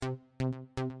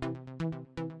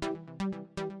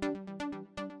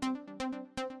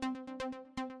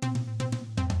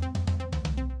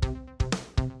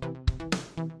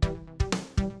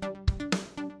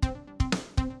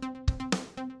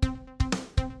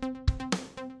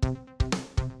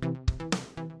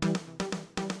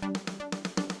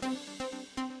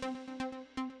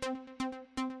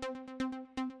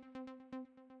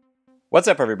What's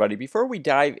up, everybody? Before we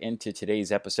dive into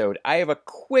today's episode, I have a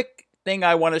quick thing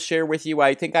I want to share with you.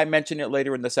 I think I mentioned it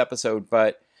later in this episode,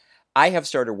 but I have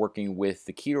started working with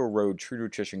the Keto Road True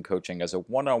Nutrition Coaching as a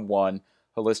one-on-one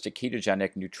holistic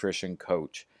ketogenic nutrition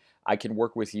coach. I can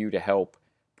work with you to help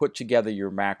put together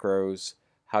your macros,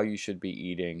 how you should be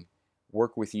eating,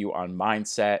 work with you on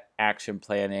mindset, action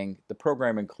planning. The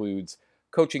program includes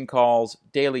coaching calls,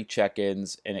 daily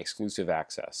check-ins, and exclusive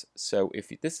access. So if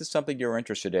this is something you're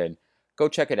interested in, go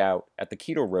check it out at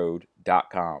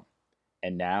theketoroad.com.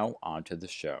 And now, on to the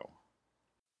show.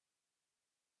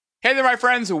 Hey there, my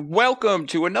friends. Welcome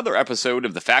to another episode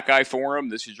of the Fat Guy Forum.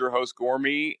 This is your host,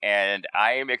 Gormy, and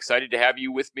I am excited to have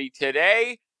you with me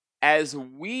today as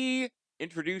we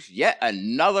introduce yet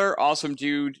another awesome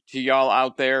dude to y'all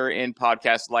out there in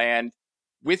podcast land.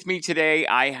 With me today,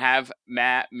 I have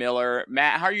Matt Miller.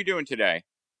 Matt, how are you doing today?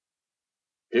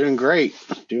 Doing great.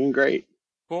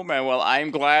 Cool, man. Well,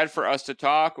 I'm glad for us to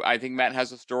talk. I think Matt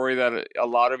has a story that a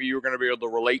lot of you are going to be able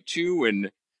to relate to and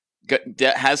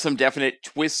has some definite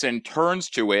twists and turns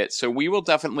to it. So we will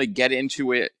definitely get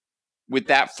into it. With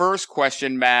that first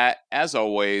question, Matt, as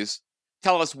always,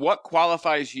 tell us what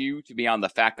qualifies you to be on the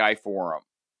Fat Guy Forum.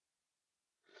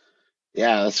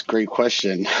 Yeah, that's a great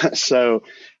question. So,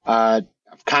 I've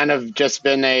kind of just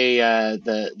been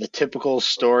the typical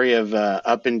story of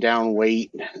up and down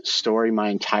weight story my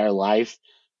entire life,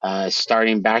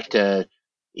 starting back to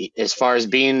as far as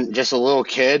being just a little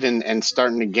kid and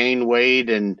starting to gain weight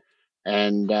and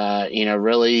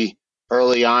really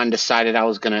early on decided I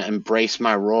was going to embrace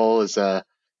my role as an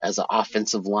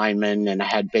offensive lineman, and I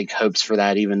had big hopes for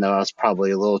that, even though I was probably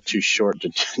a little too short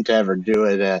to ever do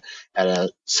it at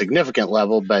a significant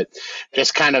level. But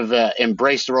just kind of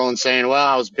embraced the role and saying, well,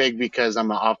 I was big because I'm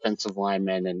an offensive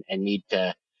lineman and need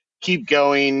to keep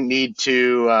going, need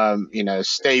to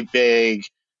stay big,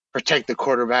 protect the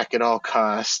quarterback at all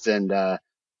costs, and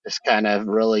just kind of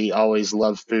really always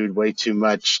loved food way too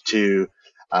much to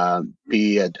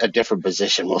be a different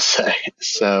position, we'll say.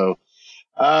 So.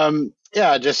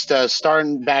 Yeah, just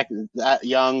starting back that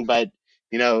young, but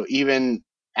even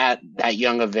at that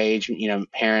young of age,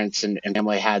 parents and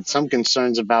family had some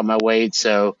concerns about my weight,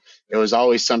 so it was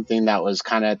always something that was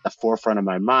kind of at the forefront of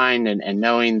my mind, and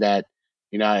knowing that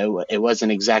it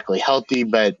wasn't exactly healthy,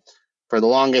 but for the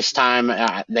longest time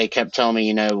they kept telling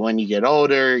me, when you get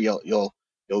older, you'll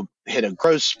hit a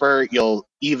growth spurt, you'll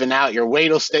even out, your weight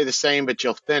will stay the same, but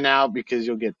you'll thin out because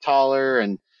you'll get taller,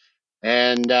 and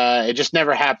it just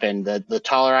never happened. The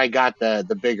taller I got,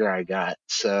 the bigger I got.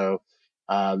 So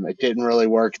it didn't really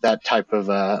work, that type of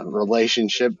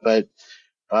relationship, but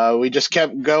we just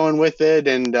kept going with it.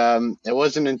 And it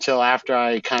wasn't until after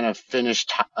I kind of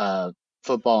finished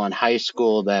football in high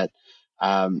school that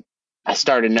I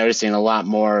started noticing a lot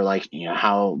more, like,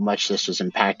 how much this was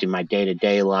impacting my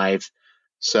day-to-day life.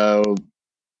 So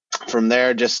from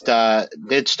there, just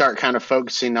did start kind of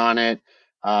focusing on it,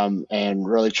 and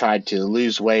really tried to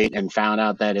lose weight, and found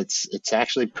out that it's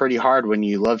actually pretty hard when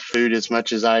you love food as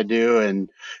much as I do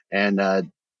and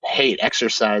hate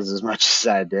exercise as much as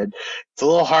I did. It's a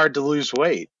little hard to lose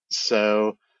weight.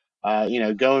 So,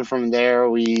 going from there,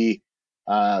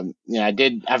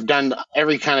 I've done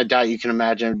every kind of diet you can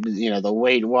imagine, the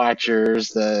Weight Watchers,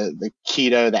 the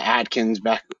keto, the Atkins,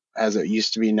 back as it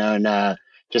used to be known,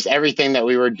 just everything that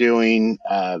we were doing,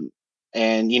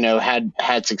 and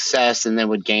had success, and then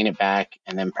would gain it back,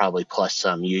 and then probably plus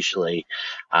some usually.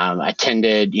 I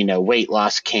attended weight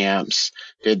loss camps,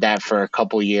 did that for a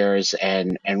couple years,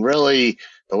 and really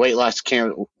the weight loss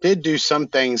camp did do some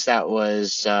things that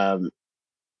was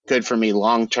good for me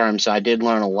long term. So I did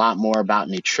learn a lot more about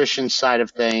nutrition side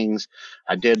of things.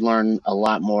 I did learn a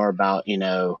lot more about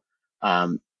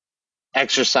um,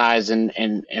 exercise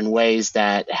in ways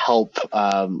that help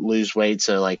lose weight.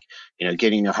 So, like,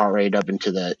 getting your heart rate up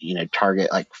into the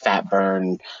target, like fat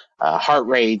burn heart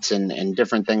rates and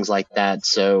different things like that.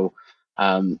 So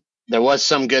there was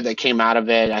some good that came out of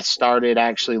it. I started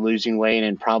actually losing weight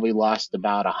and probably lost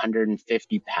about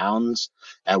 150 pounds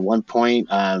at one point,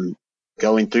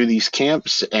 going through these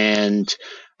camps, and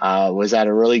was at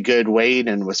a really good weight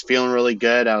and was feeling really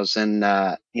good. I was in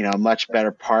a much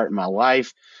better part in my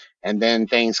life. And then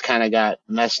things kind of got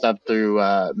messed up through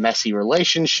a messy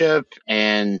relationship,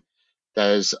 and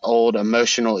those old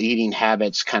emotional eating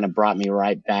habits kind of brought me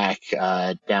right back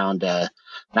down to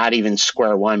not even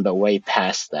square one, but way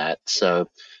past that. So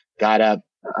got up,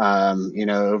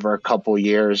 over a couple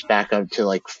years back up to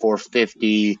like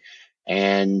 450,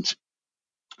 and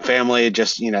family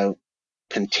just,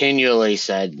 continually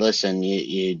said, listen,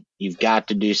 you've got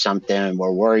to do something.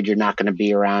 We're worried you're not going to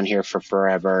be around here for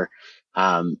forever.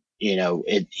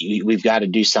 we've got to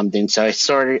do something. So I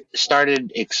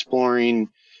started exploring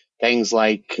things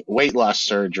like weight loss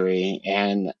surgery,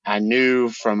 and I knew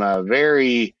from a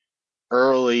very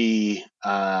early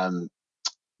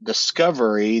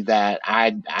discovery that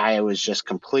I was just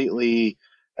completely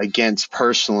against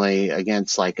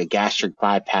like a gastric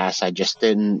bypass. I just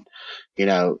didn't,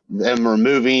 them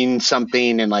removing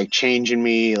something and like changing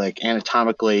me like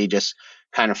anatomically just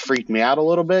kind of freaked me out a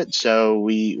little bit. So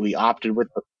we opted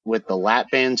with the lap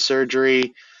band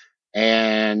surgery,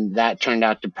 and that turned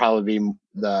out to probably be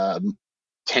the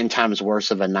 10 times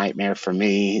worse of a nightmare for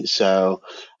me. So,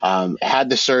 had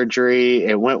the surgery.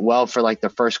 It went well for like the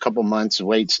first couple months.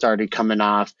 Weight started coming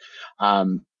off.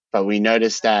 But we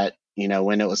noticed that,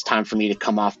 when it was time for me to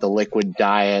come off the liquid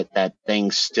diet, that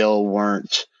things still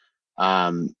weren't,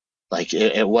 like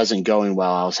it wasn't going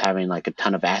well. I was having like a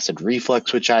ton of acid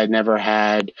reflux, which I had never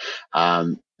had.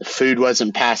 The food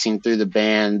wasn't passing through the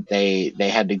band. They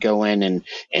had to go in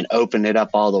and open it up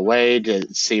all the way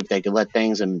to see if they could let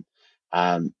things, and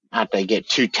not to get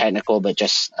too technical, but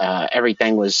just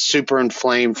everything was super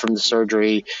inflamed from the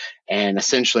surgery, and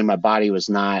essentially my body was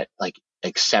not like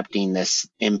accepting this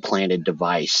implanted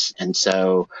device. And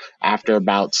so after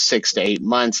about 6 to 8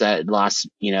 months, I had lost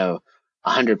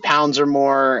 100 pounds or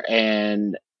more,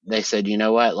 and they said, you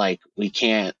know what, like we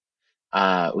can't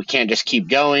just keep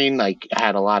going. Like I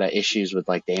had a lot of issues with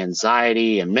like the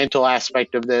anxiety and mental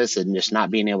aspect of this, and just not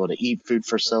being able to eat food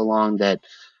for so long that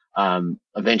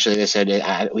eventually they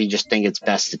said, we just think it's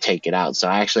best to take it out. So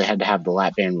I actually had to have the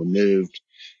lap band removed,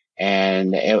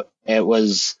 and it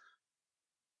was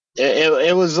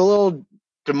a little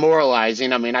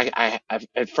demoralizing. I mean, I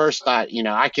at first thought,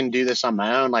 I can do this on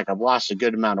my own. Like I've lost a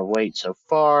good amount of weight so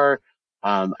far.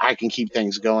 I can keep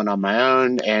things going on my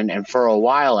own, and for a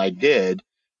while I did.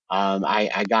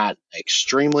 I got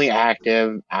extremely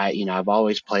active. I've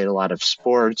always played a lot of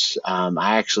sports.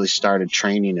 I actually started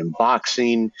training in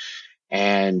boxing,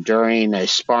 and during a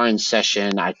sparring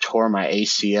session, I tore my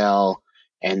ACL,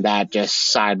 and that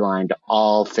just sidelined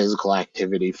all physical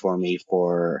activity for me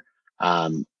for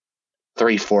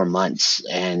 3-4 months,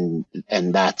 and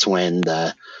that's when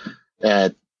the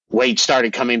weight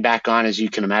started coming back on, as you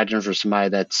can imagine, for somebody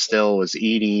that still was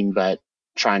eating but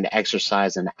trying to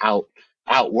exercise and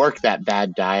outwork that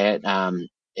bad diet.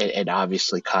 It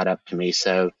obviously caught up to me,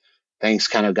 so things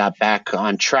kind of got back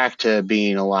on track to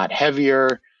being a lot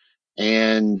heavier,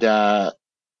 and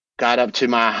got up to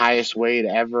my highest weight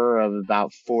ever of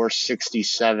about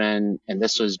 467, and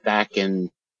this was back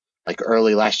in like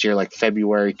early last year, like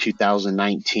February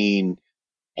 2019,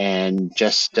 and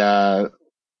just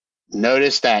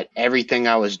noticed that everything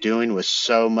I was doing was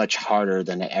so much harder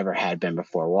than it ever had been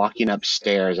before. Walking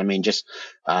upstairs, I mean, just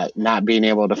not being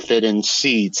able to fit in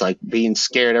seats, like being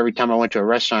scared every time I went to a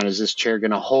restaurant, is this chair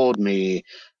going to hold me?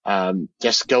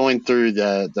 Just going through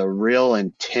the real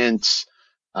intense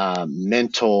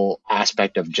mental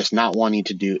aspect of just not wanting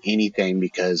to do anything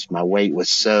because my weight was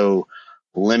so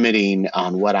limiting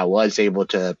on what I was able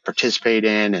to participate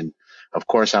in. And of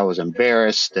course I was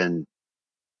embarrassed. And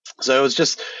so it was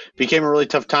just became a really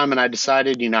tough time. And I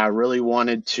decided, I really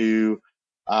wanted to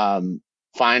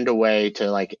find a way to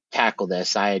like tackle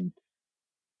this. I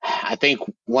think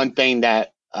one thing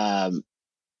that kind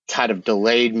of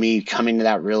delayed me coming to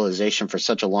that realization for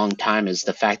such a long time is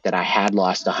the fact that I had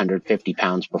lost 150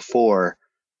 pounds before.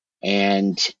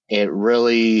 And it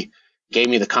really gave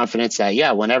me the confidence that,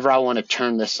 yeah, whenever I want to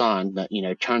turn this on,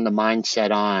 turn the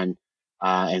mindset on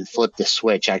and flip the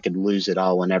switch, I could lose it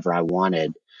all whenever I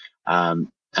wanted.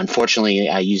 Unfortunately,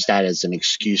 I used that as an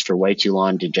excuse for way too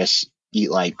long to just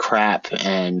eat like crap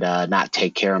and not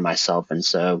take care of myself. And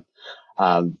so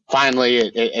finally,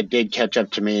 it did catch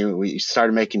up to me. We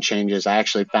started making changes. I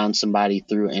actually found somebody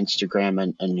through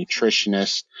Instagram, a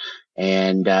nutritionist,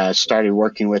 and started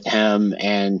working with him.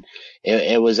 And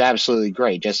it was absolutely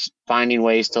great. Just finding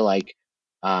ways to like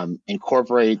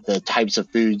incorporate the types of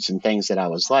foods and things that I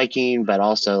was liking, but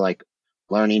also like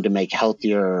learning to make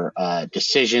healthier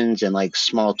decisions and like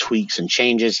small tweaks and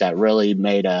changes that really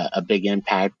made a big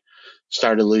impact.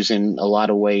 Started losing a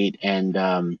lot of weight, and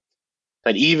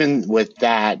but even with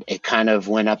that, it kind of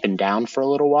went up and down for a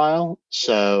little while.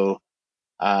 So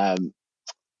um,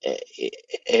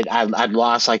 I'd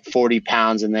lost like 40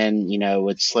 pounds, and then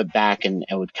would slip back, and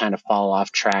it would kind of fall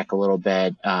off track a little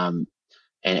bit, and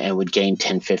would gain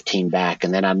 10, 15 back,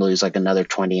 and then I'd lose like another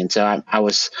 20. And so I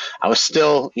was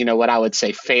still, what I would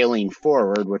say, failing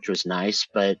forward, which was nice,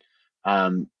 but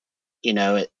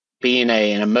being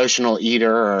an emotional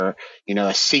eater, or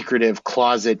a secretive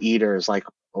closet eater, is like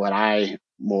what I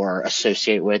more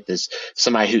associate with, is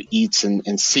somebody who eats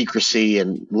in secrecy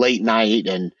and late night,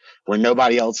 and when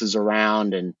nobody else is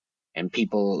around and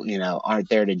people, aren't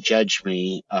there to judge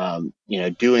me,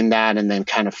 doing that and then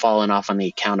kind of falling off on the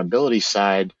accountability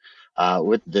side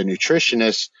with the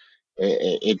nutritionist,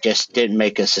 it just didn't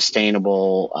make a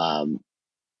sustainable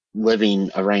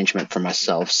living arrangement for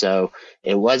myself. So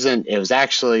it was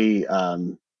actually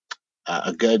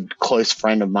a good close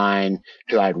friend of mine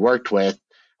who I'd worked with,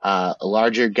 a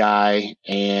larger guy,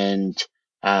 and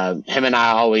him and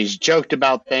I always joked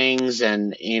about things,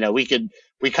 and we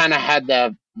kind of had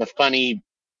the funny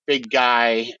big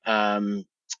guy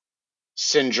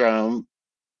syndrome,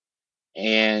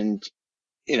 and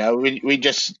we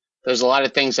just there's a lot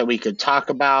of things that we could talk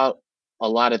about, a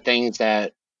lot of things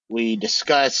that we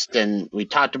discussed, and we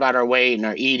talked about our weight and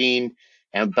our eating,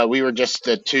 and but we were just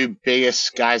the two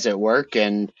biggest guys at work,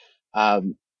 and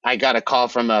I got a call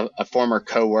from a former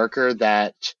coworker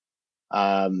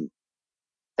um,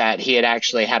 that he had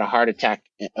actually had a heart attack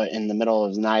in the middle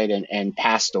of the night and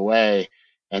passed away,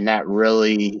 and that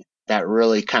really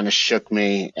kind of shook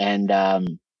me. And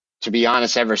to be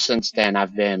honest, ever since then,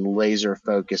 I've been laser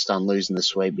focused on losing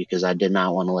this weight because I did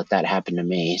not want to let that happen to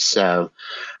me. So,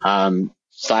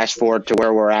 flash forward to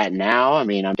where we're at now. I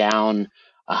mean, I'm down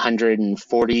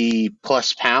 140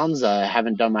 plus pounds. I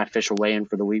haven't done my official weigh-in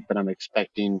for the week, but I'm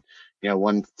expecting,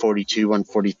 142,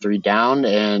 143 down,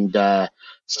 and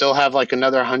still have like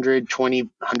another 120,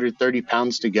 130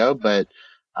 pounds to go, but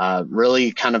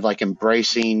really kind of like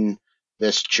embracing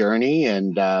this journey.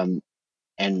 And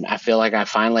I feel like I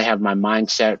finally have my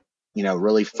mindset,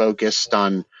 really focused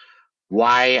on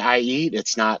why I eat.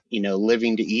 It's not,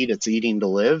 living to eat, it's eating to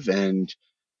live, and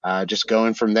just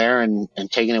going from there and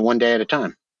taking it one day at a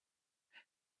time.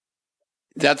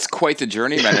 That's quite the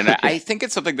journey, man. And I think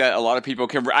it's something that a lot of people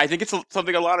I think it's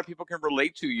something a lot of people can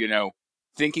relate to,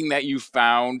 thinking that you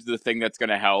found the thing that's going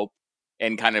to help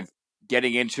and kind of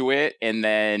getting into it. And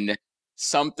then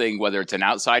something, whether it's an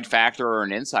outside factor or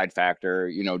an inside factor,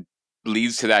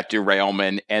 leads to that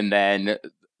derailment and then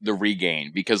the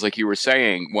regain. Because like you were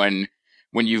saying, when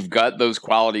you've got those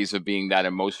qualities of being that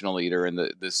emotional eater and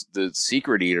the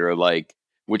secret eater, like,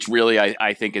 which really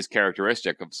I think is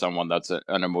characteristic of someone that's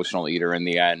an emotional eater in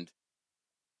the end,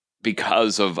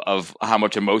 because of how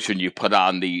much emotion you put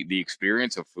on the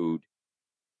experience of food.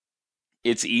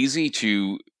 It's easy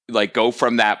to like go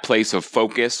from that place of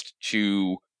focused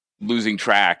to losing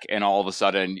track, and all of a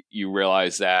sudden you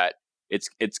realize that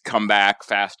it's come back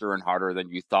faster and harder than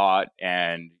you thought,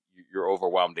 and you're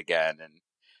overwhelmed again. And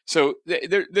so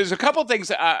there's a couple things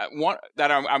that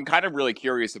I'm kind of really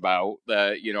curious about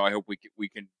that I hope we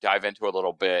can dive into a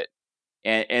little bit.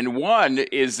 And one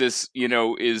is this,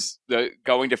 is the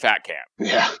going to fat camp.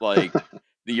 Yeah. Like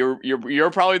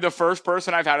you're probably the first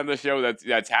person I've had on the show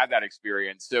that's had that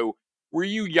experience. So were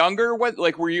you younger? What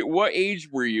age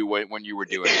were you when you were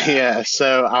doing that? Yeah,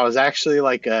 so I was actually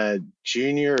like a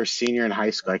junior or senior in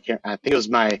high school. I think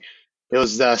it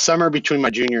was the summer between my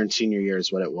junior and senior year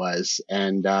is what it was.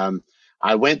 And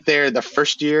I went there the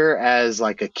first year as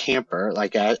like a camper,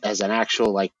 like as an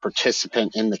actual like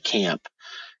participant in the camp.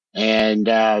 And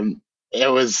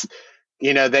it was,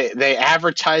 they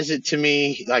advertised it to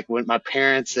me like when my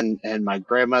parents and my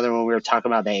grandmother, when we were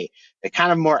talking about, they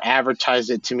kind of more advertised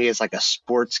it to me as like a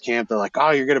sports camp. They're like, oh,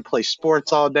 you're gonna play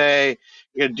sports all day,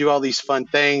 you're gonna do all these fun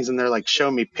things, and they're like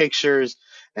showing me pictures,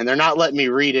 and they're not letting me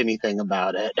read anything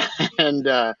about it. And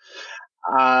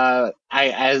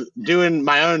as doing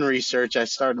my own research, I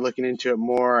started looking into it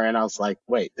more, and I was like,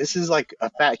 wait, this is like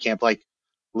a fat camp, like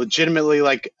legitimately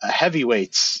like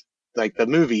heavyweights, like the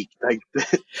movie, like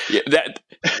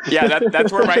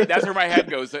That's where my head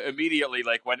goes immediately.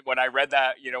 Like when I read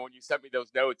that, when you sent me those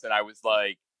notes, and I was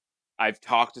like, I've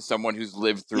talked to someone who's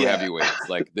lived through yeah. heavyweights.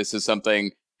 Like this is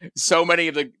something. So many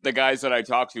of the guys that I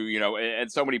talk to, and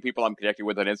so many people I'm connected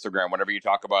with on Instagram. Whenever you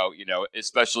talk about,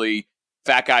 especially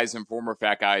fat guys and former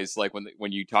fat guys, like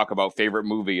when you talk about favorite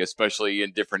movie, especially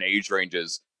in different age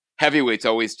ranges, heavyweights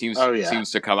always Oh yeah.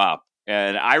 seems to come up.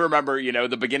 And I remember,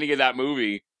 the beginning of that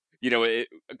movie. A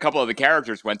couple of the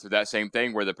characters went through that same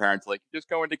thing where the parents like, just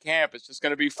go into camp, it's just going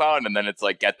to be fun, and then it's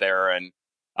like get there, and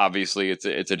obviously it's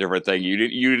a different thing. You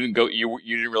didn't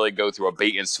really go through a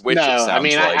bait and switch. No, It I sounds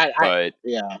mean, but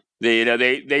yeah,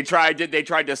 they tried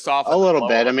to soften a the little blow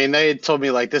bit. I on mean, they had told me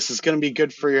like this is going to be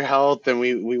good for your health, and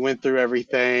we went through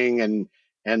everything,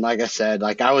 and like I said,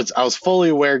 like I was fully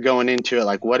aware going into it,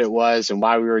 like what it was and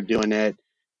why we were doing it,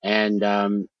 and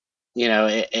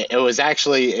it was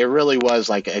actually, it really was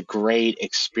like a great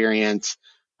experience.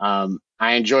 I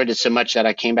enjoyed it so much that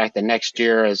I came back the next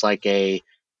year as like a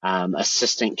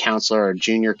assistant counselor or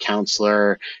junior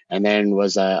counselor, and then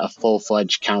was a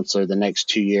full-fledged counselor the next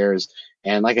 2 years.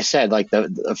 And like I said, like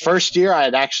the first year I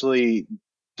had actually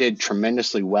did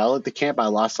tremendously well at the camp. I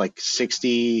lost like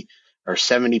 60 or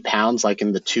 70 pounds like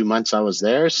in the 2 months I was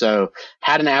there. So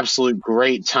had an absolute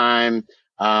great time.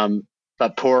 Um,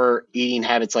 but poor eating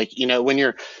habits, like, when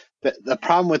the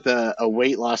problem with a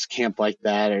weight loss camp like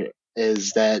that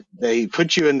is that they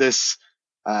put you in this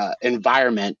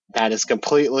environment that is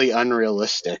completely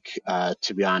unrealistic,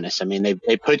 to be honest. I mean,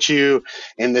 they put you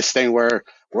in this thing where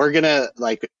we're gonna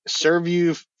like serve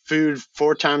you food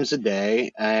 4 times a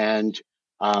day, and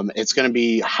it's gonna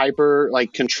be hyper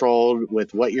like controlled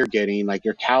with what you're getting. Like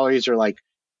your calories are like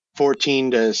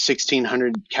 14 to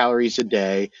 1600 calories a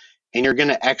day, and you're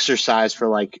gonna exercise for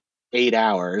like 8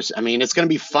 hours. I mean, it's gonna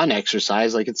be fun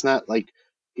exercise. Like it's not like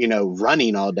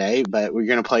running all day, but we're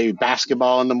gonna play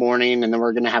basketball in the morning, and then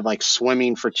we're gonna have like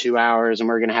swimming for 2 hours, and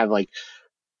we're gonna have like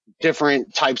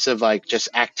different types of like just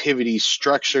activities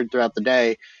structured throughout the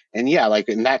day. And yeah, like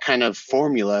in that kind of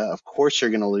formula, of course you're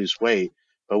going to lose weight.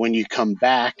 But when you come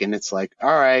back and it's like, all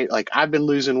right, like I've been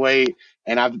losing weight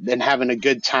and I've been having a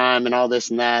good time and all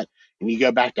this and that, and you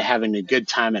go back to having a good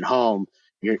time at home,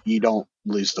 you don't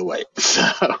lose the weight. So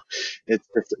it's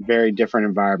a very different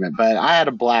environment. But I had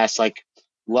a blast. Like,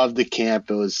 loved the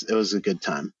camp. It was a good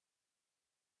time.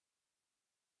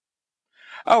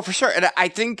 Oh, for sure. And I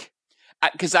think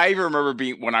because I even remember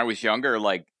being when I was younger,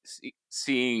 like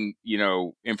seeing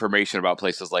information about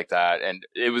places like that, and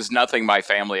it was nothing my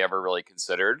family ever really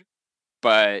considered.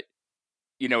 But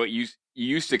you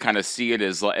used to kind of see it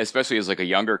as, especially as like a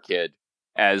younger kid,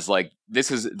 as like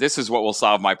this is what will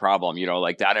solve my problem,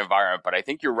 like that environment. But I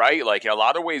think you're right. Like in a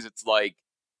lot of ways, it's like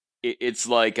it's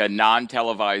like a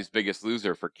non-televised Biggest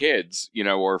Loser for kids,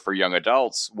 or for young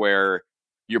adults, where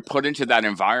you're put into that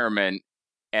environment,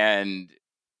 and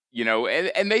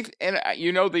and they and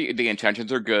the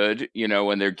intentions are good,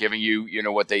 and they're giving you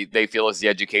what they feel is the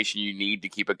education you need to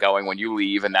keep it going when you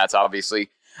leave. And that's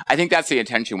obviously, I think that's the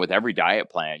intention with every diet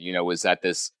plan, is that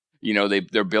this,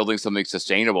 they're building something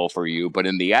sustainable for you. But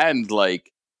in the end,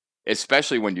 like,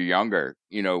 especially when you're younger,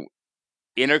 in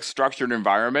a structured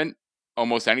environment,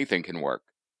 almost anything can work.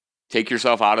 Take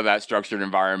yourself out of that structured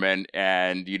environment,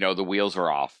 and the wheels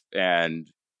are off, and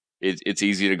it's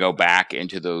easy to go back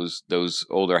into those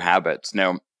older habits.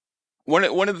 Now, one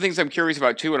of the things I'm curious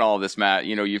about too in all of this, Matt,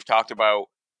 you've talked about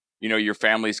your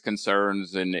family's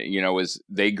concerns, and as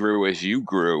they grew, as you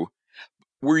grew.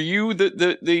 Were you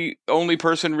the only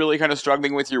person really kind of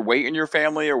struggling with your weight in your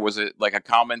family, or was it like a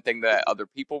common thing that other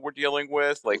people were dealing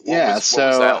with? Like, Yeah, what was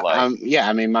that so like? yeah,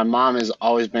 I mean, my mom has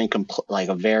always been like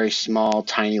a very small,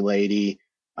 tiny lady.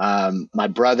 My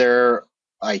brother,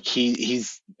 like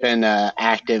he's been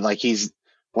active, like he's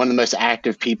one of the most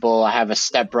active people. I have a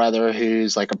stepbrother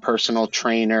who's like a personal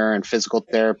trainer and physical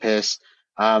therapist.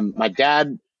 My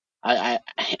dad, I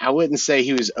wouldn't say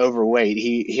he was overweight.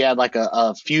 He had like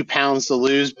a few pounds to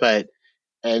lose, but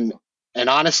and and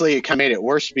honestly it kind of made it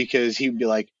worse because he'd be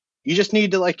like, you just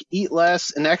need to like eat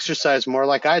less and exercise more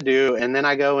like I do, and then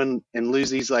I go and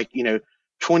lose these like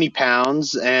 20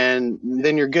 pounds, and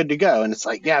then you're good to go. And it's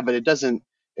like, yeah, but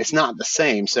it's not the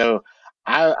same. So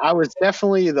I was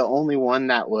definitely the only one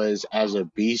that was as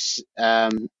obese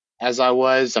as I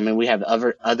was. I mean, we have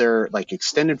other like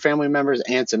extended family members,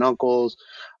 aunts and uncles,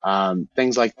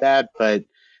 things like that, but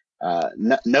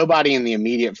nobody in the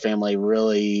immediate family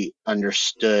really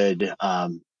understood,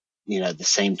 the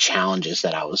same challenges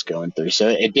that I was going through. So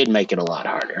it did make it a lot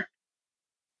harder.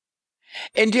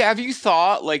 And have you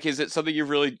thought, like, is it something you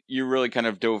really kind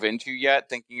of dove into yet,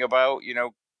 thinking about,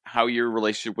 how your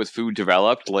relationship with food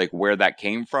developed, like where that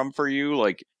came from for you?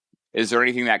 Like, is there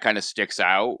anything that kind of sticks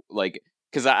out? Like,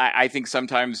 because I think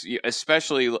sometimes,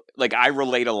 especially like I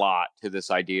relate a lot to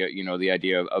this idea, the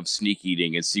idea of sneak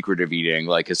eating and secretive eating,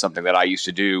 like is something that I used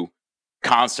to do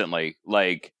constantly,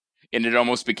 like, and it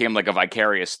almost became like a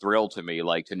vicarious thrill to me,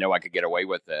 like to know I could get away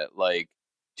with it. Like,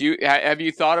 have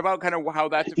you thought about kind of how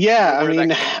that, Yeah, I where mean,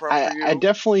 that came from for I you?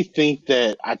 definitely think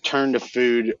that I turned to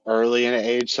food early in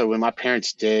age. So when my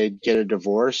parents did get a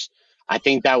divorce, I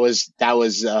think that was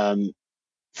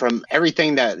from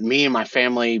everything that me and my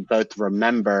family both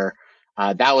remember.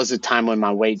 That was a time when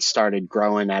my weight started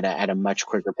growing at a much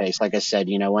quicker pace. Like I said,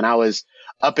 when I was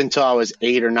up until I was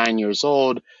 8 or 9 years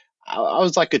old, I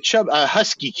was like a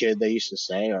husky kid. They used to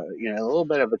say, or a little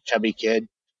bit of a chubby kid,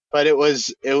 but it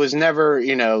was never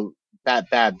that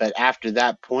bad. But after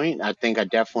that point, I think I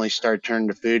definitely started turning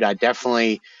to food. I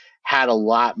definitely had a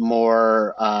lot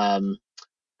more.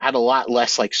 Had a lot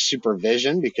less like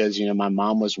supervision because my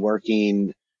mom was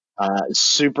working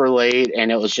super late,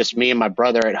 and it was just me and my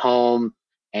brother at home,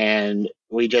 and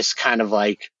we just kind of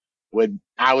like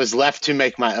I was left to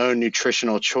make my own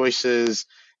nutritional choices.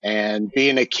 And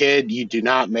being a kid, you do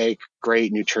not make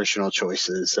great nutritional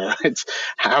choices. So it's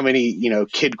how many,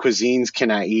 kid cuisines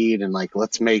can I eat? And like,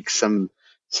 let's make something,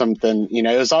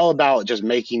 it was all about just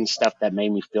making stuff that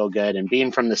made me feel good. And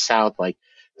being from the South, like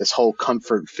this whole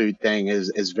comfort food thing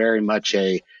is very much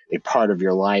a part of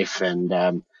your life.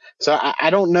 And, so I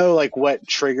don't know like what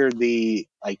triggered the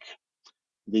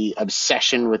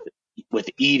obsession with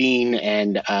eating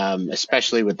and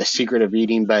especially with the secret of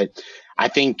eating. But I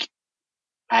think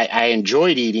I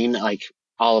enjoyed eating like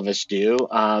all of us do.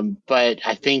 But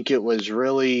I think it was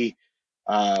really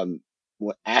um,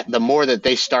 the more that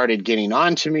they started getting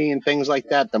on to me and things like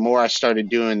that, the more I started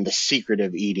doing the secret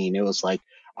of eating. It was like,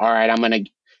 all right,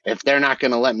 if they're not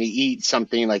gonna let me eat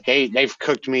something like they've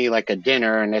cooked me like a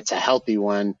dinner and it's a healthy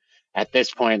one. At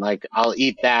this point, like I'll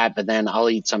eat that, but then I'll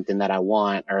eat something that I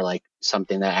want or like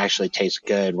something that actually tastes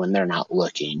good when they're not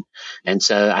looking. And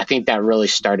so I think that really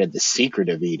started the secret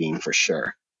of eating for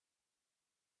sure.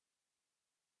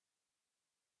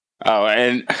 Oh,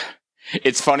 and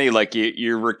it's funny, like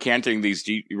you're recounting these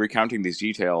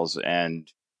details, and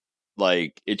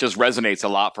like it just resonates a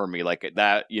lot for me. Like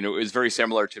that, it was very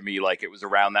similar to me. Like it was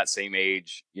around that same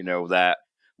age, that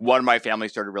one, my family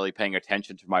started really paying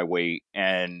attention to my weight,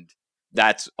 and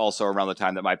that's also around the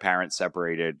time that my parents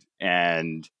separated,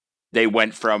 and they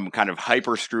went from kind of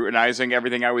hyper scrutinizing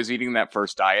everything I was eating that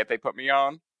first diet they put me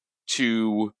on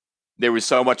to there was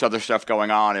so much other stuff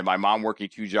going on, and my mom working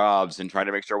two jobs and trying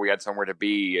to make sure we had somewhere to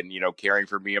be, and caring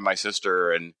for me and my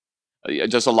sister, and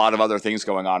just a lot of other things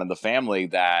going on in the family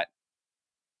that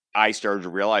I started to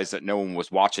realize that no one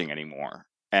was watching anymore.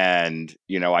 And,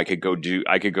 I could go do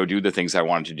the things I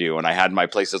wanted to do. And I had my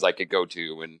places I could go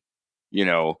to. And, you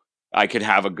know, I could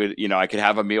have I could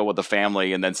have a meal with the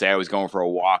family and then say I was going for a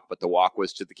walk, but the walk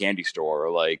was to the candy store.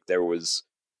 Or like there was,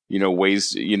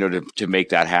 ways, to make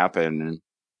that happen.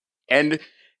 And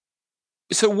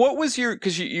so what was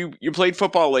cause you played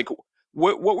football, like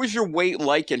what was your weight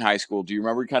like in high school? Do you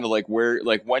remember kind of like where,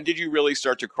 like when did you really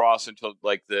start to cross into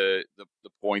like the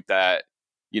point that,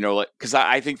 like, cause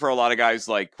I think for a lot of guys,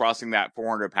 like crossing that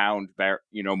 400 pound,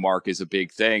 mark is a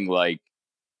big thing. Like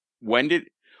when did,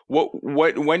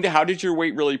 how did your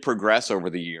weight really progress over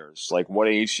the years? Like what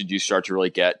age did you start to really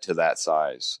get to that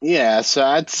size? Yeah, so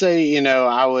I'd say,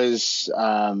 I was,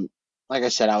 like I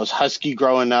said, I was husky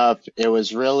growing up. It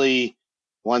was really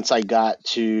once I got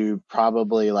to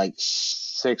probably like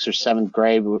sixth or seventh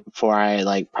grade before I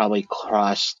like probably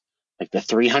crossed like the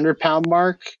 300 pound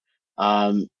mark.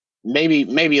 Um, maybe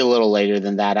a little later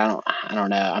than that. I don't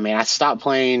know. I mean, I stopped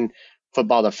playing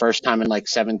football the first time in like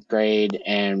seventh grade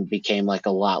and became like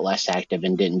a lot less active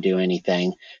and didn't do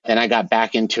anything. Then I got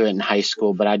back into it in high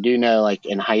school, but I do know like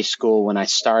in high school when I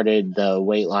started the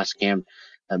weight loss camp,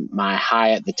 my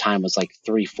high at the time was like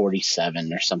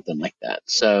 347 or something like that.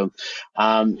 So,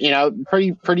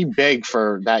 pretty big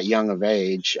for that young of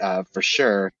age, for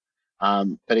sure.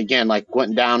 But again, like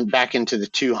went down back into the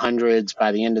 200s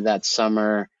by the end of that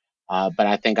summer. But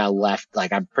I think I left,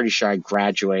 like, I'm pretty sure I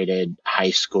graduated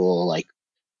high school like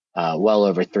well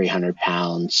over 300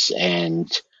 pounds. And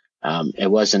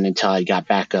it wasn't until I got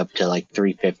back up to like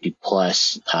 350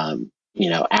 plus,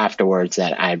 afterwards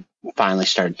that I finally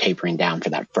started tapering down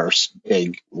for that first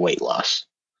big weight loss.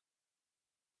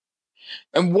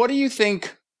 And what do you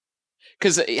think?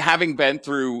 Because having been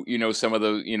through, some of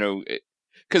those,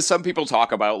 because some people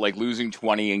talk about like losing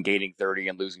 20 and gaining 30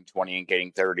 and losing 20 and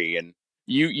gaining 30. And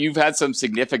you've had some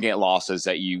significant losses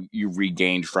that you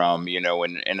regained from,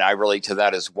 and I relate to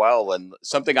that as well. And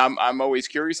something I'm always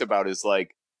curious about is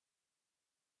like,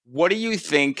 what do you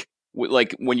think,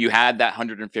 like when you had that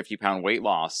 150 pound weight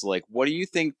loss, like what do you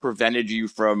think prevented you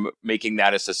from making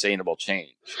that a sustainable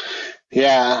change?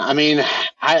 Yeah, I mean,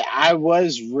 I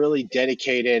was really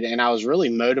dedicated and I was really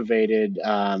motivated,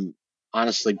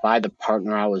 honestly, by the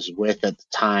partner I was with at the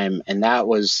time, and that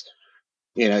was,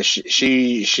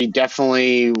 she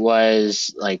definitely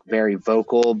was like very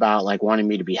vocal about like wanting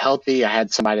me to be healthy. I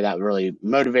had somebody that really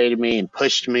motivated me and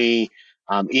pushed me,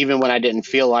 even when I didn't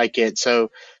feel like it.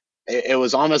 So it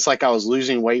was almost like I was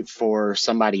losing weight for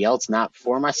somebody else, not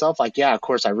for myself. Like, yeah, of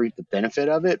course, I reaped the benefit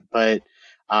of it, but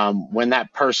when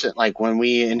that person, like when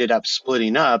we ended up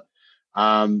splitting up,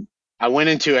 um, I went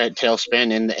into a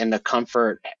tailspin, and the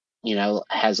comfort,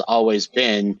 has always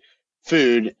been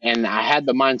food, and I had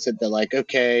the mindset that like,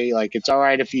 okay, like it's all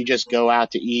right if you just go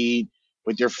out to eat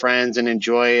with your friends and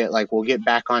enjoy it. Like we'll get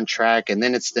back on track, and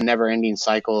then it's the never-ending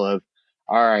cycle of,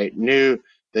 all right,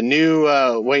 the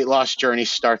new weight loss journey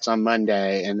starts on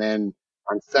Monday, and then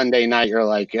on Sunday night, you're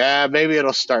like, yeah, maybe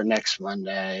it'll start next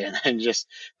Monday, and then just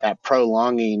that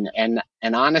prolonging. And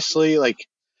honestly, like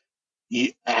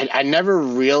I never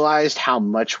realized how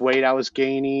much weight I was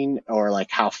gaining or like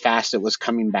how fast it was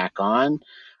coming back on.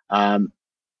 Um,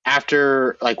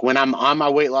 After like when I'm on my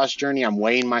weight loss journey, I'm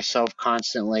weighing myself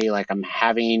constantly. Like I'm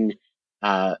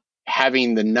uh,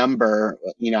 having the number.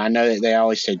 You know, I know that they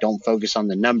always say don't focus on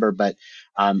the number, but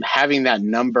having that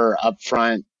number up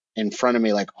front in front of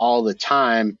me like all the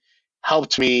time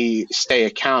helped me stay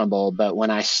accountable. But when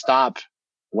I stop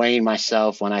weighing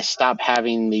myself, when I stop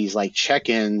having these like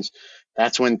check-ins,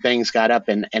 that's when things got up.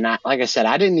 And I, like I said,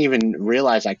 I didn't even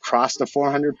realize I crossed the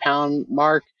 400-pound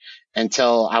mark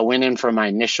until I went in for my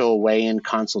initial weigh-in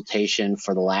consultation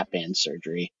for the lap band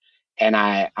surgery. And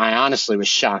I honestly was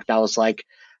shocked. I was like,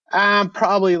 I'm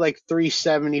probably like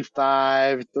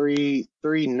 375,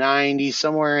 390,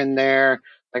 somewhere in there.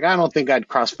 Like, I don't think I'd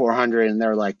cross 400, and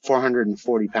they're like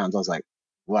 440 pounds. I was like,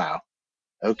 wow,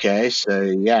 okay. So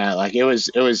yeah, like it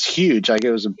was huge. Like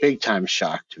it was a big time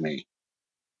shock to me.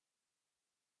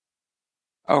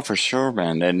 Oh, for sure,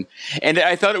 man. And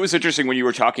I thought it was interesting when you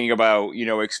were talking about,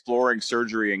 exploring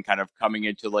surgery and kind of coming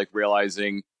into like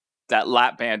realizing that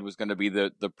lap band was going to be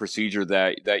the procedure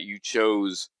that you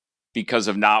chose because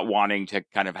of not wanting to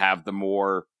kind of have the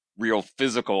more real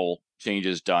physical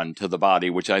changes done to the body,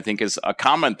 which I think is a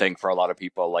common thing for a lot of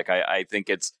people. Like I think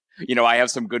it's, I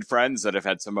have some good friends that have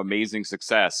had some amazing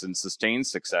success and sustained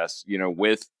success,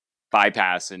 with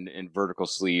bypass and vertical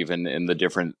sleeve and the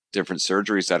different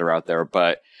surgeries that are out there.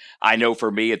 But I know for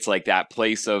me, it's like that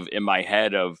place of in my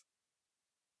head of,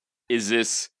 is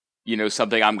this,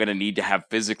 something I'm going to need to have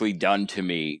physically done to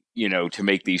me, to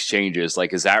make these changes?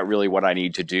 Like, is that really what I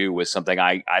need to do with something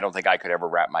I don't think I could ever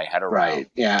wrap my head around? Right.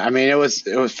 Yeah. I mean, it was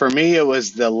for me, it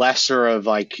was the lesser of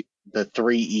like the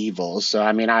three evils. So,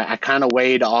 I mean, I kind of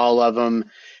weighed all of them.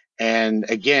 And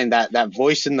again, that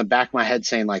voice in the back of my head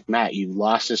saying like, Matt, you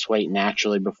lost this weight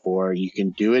naturally before. You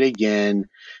can do it again.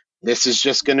 This is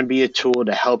just going to be a tool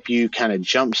to help you kind of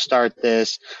jumpstart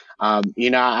this.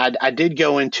 I did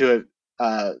go into it.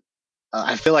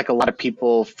 I feel like a lot of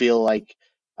people feel like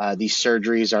these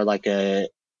surgeries are like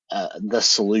the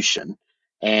solution,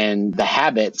 and the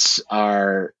habits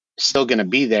are still going to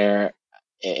be there.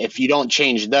 If you don't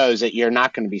change those, that you're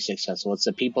not going to be successful. It's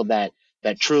the people that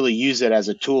truly use it as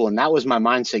a tool, and that was my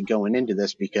mindset going into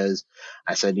this because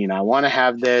I said, I want to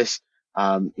have this.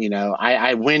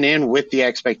 I went in with the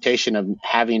expectation of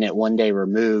having it one day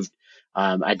removed.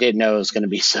 I didn't know it was going to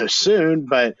be so soon,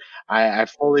 but I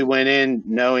fully went in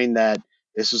knowing that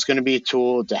this was going to be a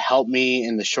tool to help me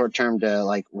in the short term to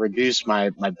like reduce my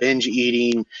binge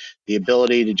eating, the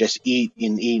ability to just eat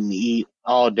and eat and eat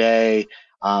all day.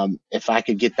 If I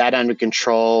could get that under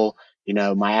control,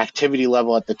 my activity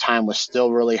level at the time was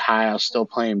still really high. I was still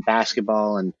playing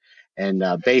basketball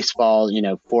and baseball,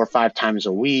 4 or 5 times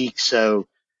a week. So,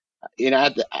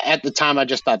 at the time, I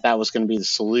just thought that was going to be the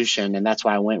solution, and that's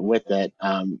why I went with it.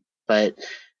 But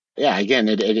yeah, again,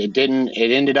 it didn't.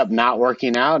 It ended up not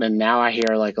working out, and now I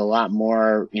hear like a lot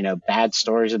more, bad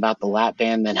stories about the lap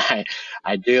band than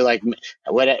I do. Like,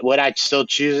 would I still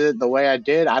choose it the way I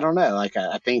did? I don't know. Like,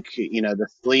 I think the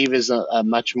sleeve is a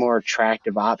much more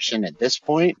attractive option at this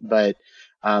point, but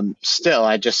still,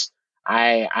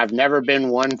 I've never been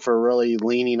one for really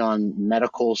leaning on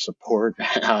medical support.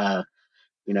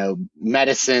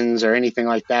 Medicines or anything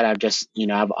like that.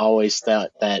 I've always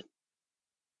thought that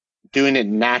doing it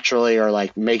naturally or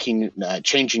like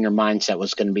changing your mindset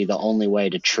was going to be the only way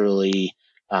to truly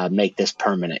make this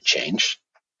permanent change.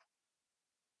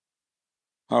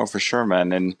 Oh, for sure,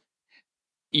 man. And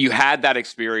you had that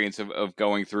experience of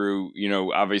going through,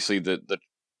 obviously the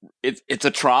it's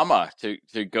a trauma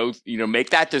to go,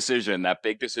 make that decision, that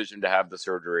big decision to have the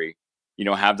surgery,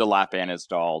 have the lap band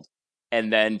installed,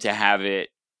 and then to have it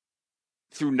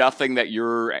through nothing that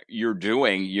you're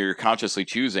doing, you're consciously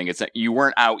choosing. It's that you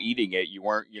weren't out eating it, you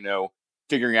weren't,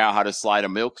 figuring out how to slide a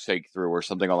milkshake through or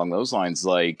something along those lines.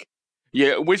 Like,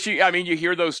 yeah, I mean, you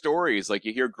hear those stories, like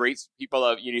you hear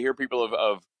you hear people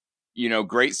of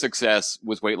great success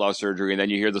with weight loss surgery, and then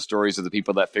you hear the stories of the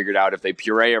people that figured out if they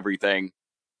puree everything,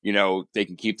 they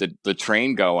can keep the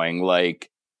train going. Like,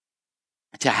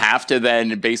 to have to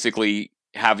then basically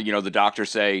have, the doctor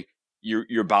say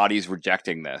your body's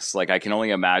rejecting this. Like, I can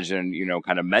only imagine,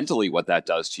 kind of mentally what that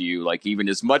does to you. Like, even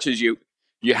as much as you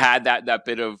had that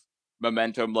bit of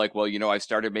momentum, like, well, I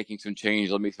started making some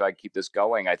change, let me see if I can keep this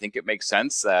going. I think it makes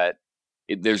sense that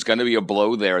there's going to be a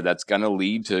blow there that's going to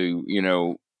lead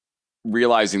to,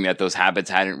 realizing that those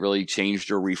habits hadn't really changed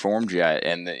or reformed yet,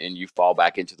 and you fall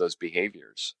back into those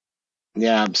behaviors.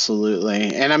 Yeah,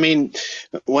 absolutely. And I mean,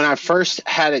 when I first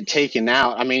had it taken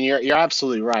out, I mean, you're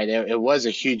absolutely right. It was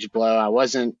a huge blow. I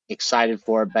wasn't excited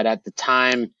for it, but at the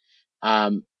time,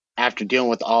 um, after dealing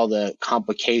with all the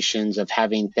complications of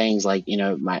having things like,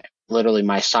 my literally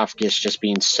my esophagus just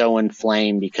being so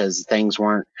inflamed because things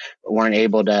weren't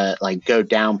able to like go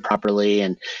down properly,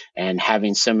 and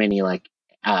having so many like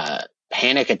uh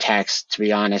panic attacks, to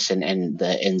be honest, and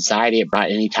the anxiety it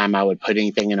brought anytime I would put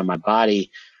anything into my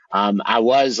body. I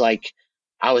was like,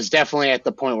 I was definitely at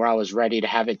the point where I was ready to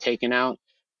have it taken out,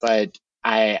 but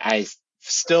I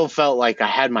still felt like I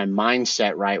had my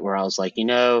mindset right, where I was like,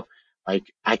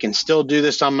 like I can still do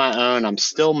this on my own. I'm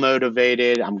still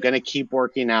motivated. I'm going to keep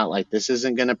working out. Like this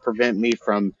isn't going to prevent me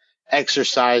from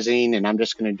exercising, and I'm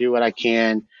just going to do what I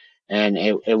can. And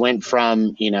it went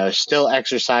from, still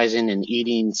exercising and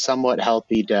eating somewhat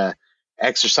healthy to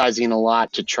exercising a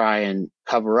lot to try and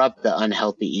cover up the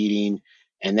unhealthy eating.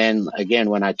 And then again,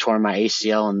 when I tore my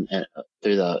ACL and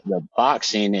through the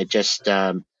boxing, it just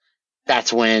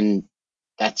that's when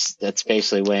that's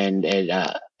basically when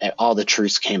all the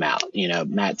truths came out.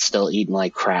 Matt's still eating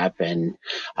like crap, and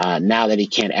now that he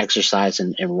can't exercise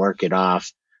and work it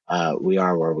off, we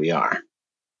are where we are.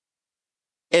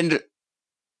 And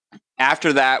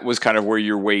after that was kind of where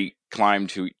your weight climbed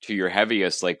to your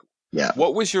heaviest. Like, Yeah.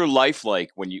 what was your life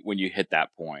like when you hit that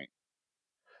point?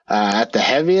 At the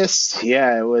heaviest,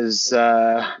 yeah, it was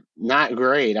not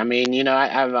great. I mean,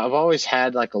 I've always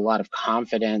had like a lot of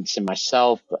confidence in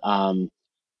myself,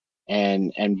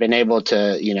 and been able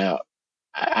to,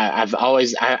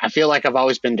 I feel like I've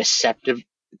always been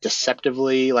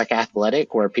deceptively like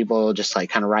athletic, where people just like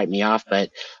kind of write me off.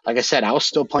 But like I said, I was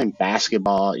still playing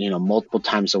basketball, multiple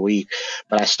times a week.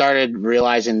 But I started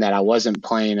realizing that I wasn't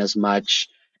playing as much,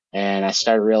 and I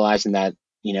started realizing that,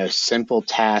 simple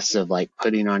tasks of like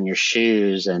putting on your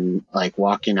shoes and like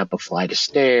walking up a flight of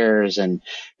stairs and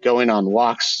going on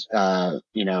walks,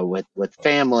 with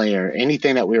family or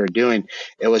anything that we were doing,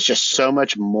 it was just so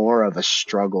much more of a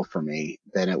struggle for me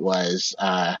than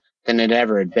it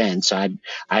ever had been. So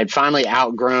I'd finally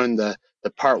outgrown the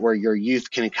part where your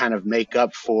youth can kind of make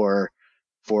up for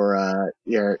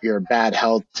your bad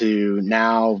health, to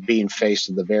now being faced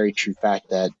with the very true fact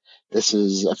that this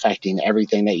is affecting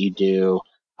everything that you do.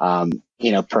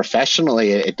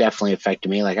 Professionally, it definitely affected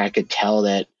me. Like I could tell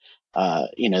that,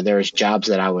 there was jobs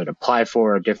that I would apply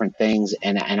for or different things,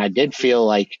 and I did feel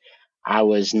like I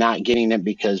was not getting it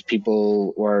because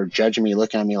people were judging me,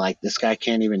 looking at me like this guy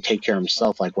can't even take care of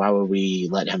himself. Like why would we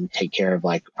let him take care of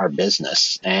like our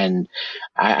business? And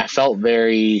I felt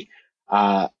very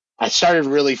uh, I started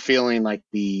really feeling like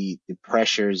the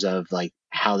pressures of like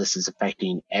how this is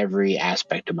affecting every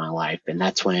aspect of my life, and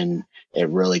that's when it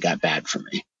really got bad for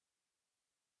me.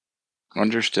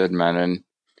 Understood, man. And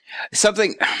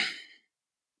something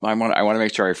I want to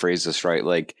make sure I phrase this right.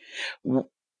 Like,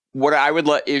 what I would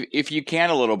let, if you can,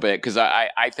 a little bit, because I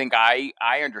think I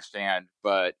understand,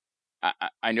 but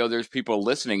I know there's people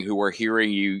listening who are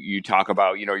hearing you talk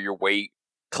about, your weight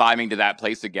climbing to that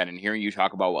place again, and hearing you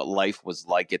talk about what life was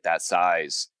like at that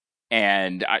size.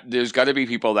 And there's got to be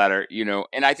people that are,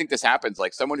 and I think this happens,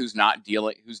 like someone who's not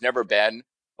dealing, who's never been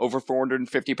over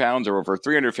 450 pounds or over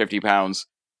 350 pounds,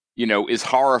 is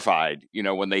horrified,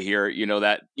 when they hear,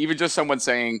 that even just someone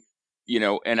saying,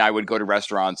 and I would go to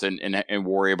restaurants and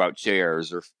worry about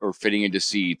chairs or fitting into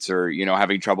seats, or,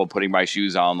 having trouble putting my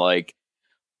shoes on. Like,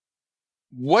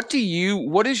 what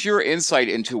is your insight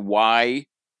into why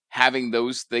having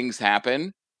those things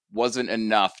happen wasn't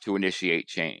enough to initiate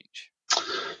change?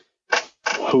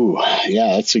 Ooh,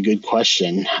 yeah, that's a good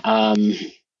question. I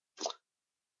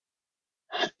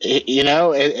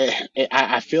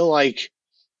feel like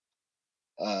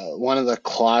one of the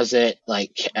closet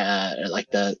like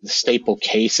the staple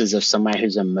cases of somebody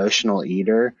who's an emotional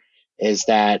eater is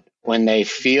that when they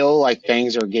feel like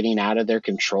things are getting out of their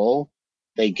control,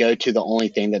 they go to the only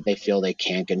thing that they feel they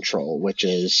can control, which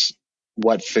is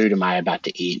what food am I about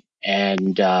to eat.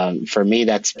 And for me,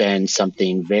 that's been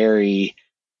something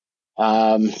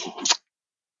um,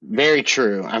 very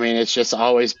true. I mean, it's just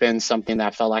always been something that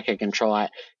I felt like I control. I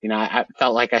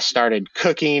felt like I started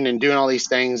cooking and doing all these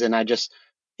things, and I just,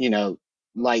 you know,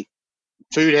 like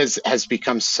food has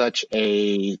become such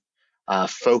a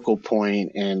focal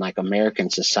point in like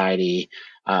American society.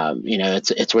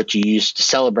 It's what you use to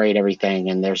celebrate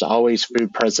everything, and there's always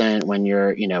food present when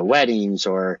you're, weddings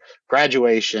or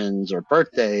graduations or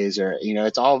birthdays, or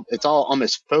it's all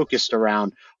almost focused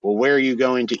around, well, where are you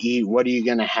going to eat? What are you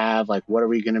going to have? Like, what are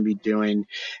we going to be doing?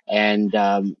 And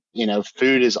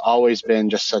food has always been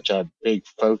just such a big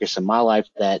focus in my life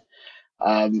that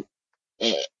um,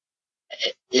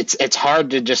 it's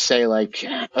hard to just say like,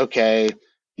 okay,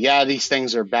 yeah, these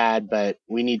things are bad, but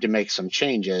we need to make some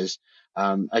changes.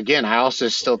 Again, I also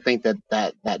still think that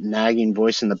that nagging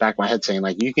voice in the back of my head saying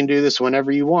like, you can do this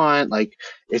whenever you want, like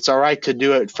it's all right to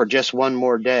do it for just one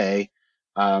more day.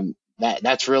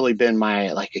 That's really been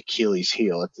my like Achilles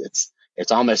heel.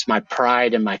 It's almost my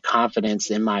pride and my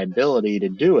confidence in my ability to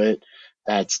do it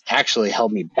that's actually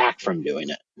held me back from doing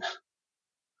it.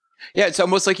 Yeah, it's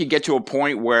almost like you get to a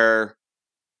point where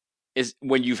is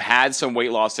when you've had some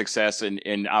weight loss success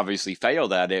and obviously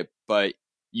failed at it, but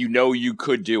you know you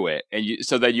could do it, and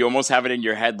so that you almost have it in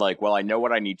your head like, well, I know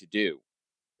what I need to do,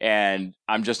 and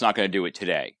I'm just not going to do it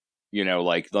today.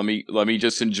 Like let me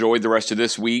just enjoy the rest of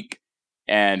this week,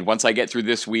 and once I get through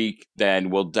this week, then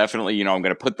we'll definitely, I'm going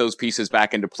to put those pieces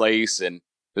back into place, and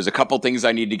there's a couple things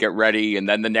I need to get ready, and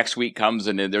then the next week comes,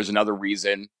 and then there's another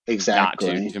reason not to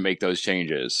Exactly. to make those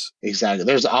changes, Exactly.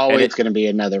 There's and always it going to be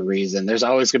another reason. There's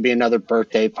always going to be another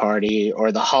birthday party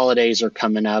or the holidays are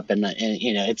coming up and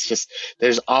it's just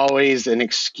there's always an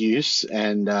excuse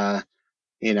and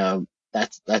you know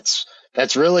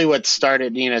that's really what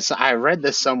started, so I read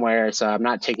this somewhere, so I'm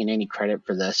not taking any credit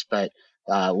for this, but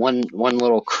one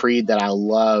little creed that I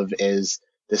love is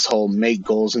this whole make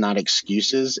goals not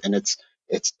excuses, and it's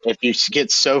if you get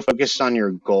so focused on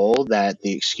your goal that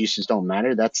the excuses don't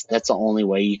matter, that's the only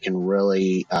way you can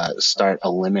really start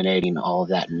eliminating all of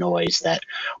that noise that,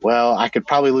 well, I could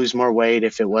probably lose more weight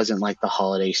if it wasn't like the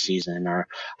holiday season, or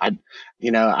I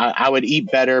I would eat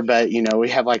better, but we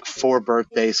have like four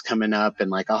birthdays coming up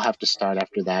and like I'll have to start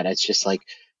after that. It's just like,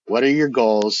 what are your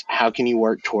goals? How can you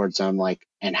work towards them? Like,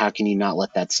 and how can you not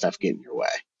let that stuff get in your way?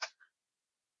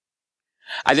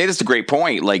 I think that's a great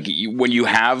point. Like when you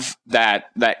have that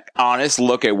honest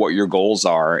look at what your goals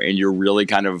are, and you're really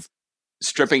kind of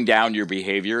stripping down your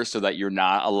behavior so that you're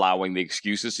not allowing the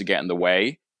excuses to get in the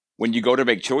way. When you go to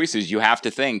make choices, you have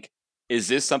to think, is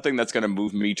this something that's going to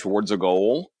move me towards a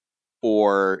goal?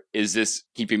 Or is this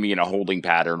keeping me in a holding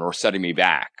pattern or setting me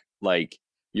back? Like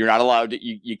you're not allowed to,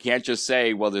 you can't just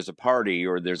say, well, there's a party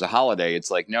or there's a holiday. It's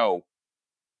like, no,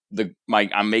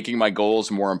 I'm making my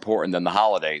goals more important than the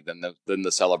holiday, than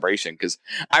the celebration. Because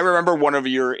I remember one of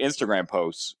your Instagram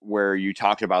posts where you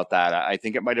talked about that. I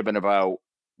think it might have been about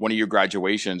one of your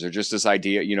graduations, or just this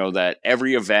idea, that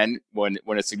every event, when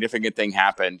a significant thing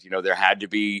happened, there had to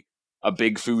be a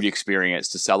big food experience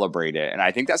to celebrate it. And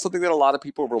I think that's something that a lot of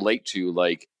people relate to.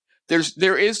 Like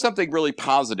there is something really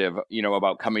positive,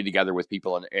 about coming together with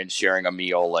people and sharing a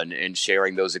meal and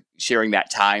sharing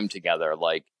that time together.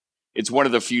 Like it's one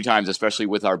of the few times, especially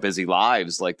with our busy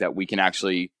lives, like that we can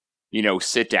actually,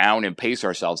 sit down and pace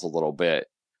ourselves a little bit.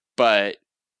 But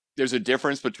there's a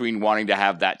difference between wanting to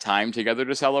have that time together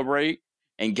to celebrate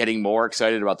and getting more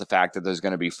excited about the fact that there's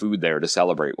going to be food there to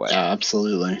celebrate with. Yeah,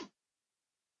 absolutely.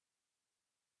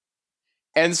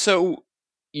 And so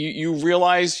you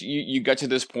realize you got to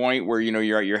this point where,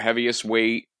 you're at your heaviest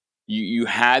weight. You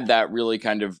had that really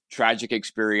kind of tragic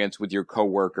experience with your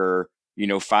coworker,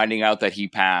 finding out that he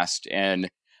passed. And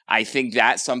I think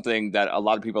that's something that a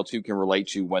lot of people too can relate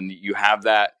to when you have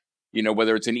that,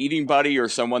 whether it's an eating buddy or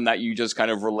someone that you just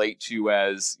kind of relate to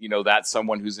as, that's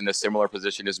someone who's in a similar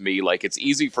position as me. Like it's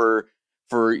easy for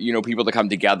people to come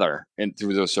together and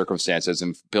through those circumstances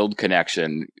and build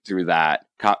connection through that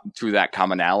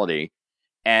commonality,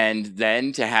 and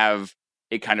then to have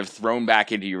it kind of thrown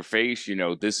back into your face.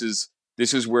 This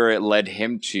is where it led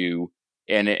him to,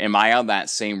 and am I on that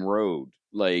same road?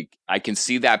 Like I can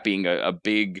see that being a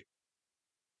big,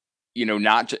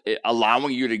 not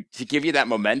allowing you to give you that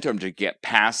momentum to get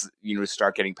past, to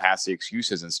start getting past the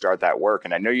excuses and start that work.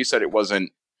 And I know you said it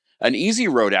wasn't an easy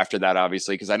road after that,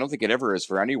 obviously, because I don't think it ever is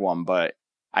for anyone. But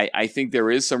I think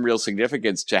there is some real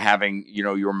significance to having,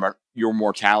 your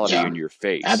mortality Yeah, in your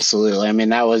face. absolutely. I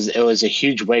mean, it was a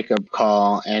huge wake up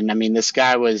call, and I mean, this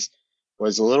guy was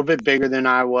a little bit bigger than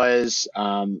I was,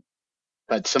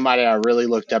 but somebody I really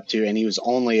looked up to, and he was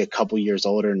only a couple years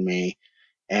older than me,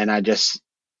 and I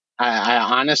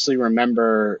honestly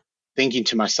remember thinking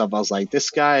to myself, I was like,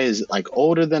 this guy is like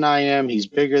older than I am, he's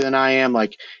bigger than I am,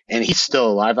 like, and he's still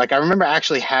alive. Like, I remember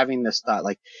actually having this thought,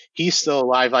 like, he's still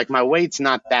alive. Like, my weight's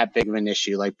not that big of an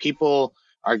issue. Like, people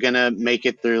are gonna make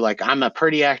it through. Like, I'm a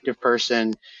pretty active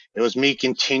person. It was me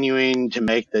continuing to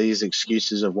make these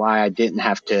excuses of why I didn't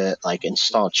have to like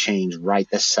install change right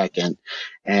this second.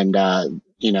 And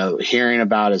hearing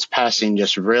about his passing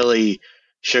just really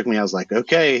shook me. I was like,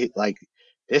 okay, like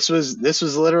this was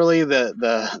literally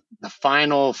the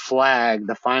final flag,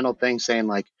 the final thing saying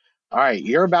like, all right,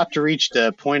 you're about to reach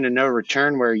the point of no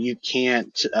return where you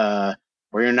can't,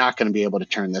 where you're not going to be able to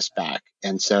turn this back.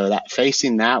 And so that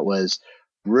facing that was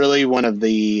really one of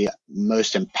the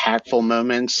most impactful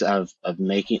moments of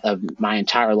making of my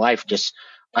entire life, just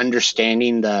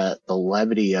understanding the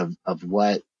levity of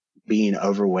what being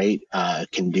overweight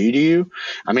can do to you.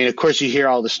 I mean, of course, you hear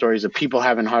all the stories of people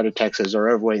having heart attacks as they're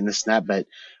overweight and this and that, but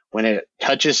when it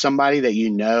touches somebody that you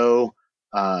know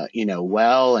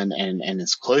well and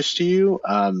is close to you,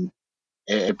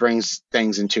 it brings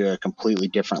things into a completely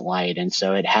different light. And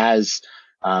so it has,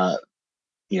 uh,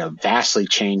 vastly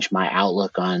changed my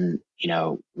outlook on,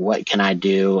 what can I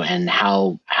do and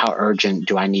how urgent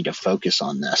do I need to focus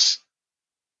on this?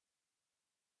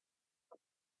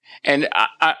 And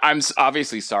I'm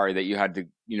obviously sorry that you had to,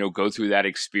 go through that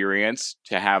experience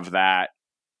to have that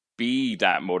be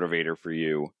that motivator for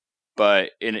you.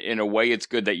 But in a way, it's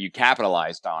good that you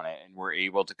capitalized on it and were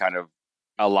able to kind of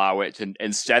allow it to,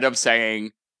 instead of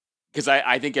saying, because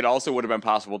I think it also would have been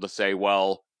possible to say,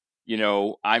 well,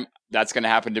 I'm that's going to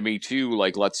happen to me too.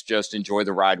 Like, let's just enjoy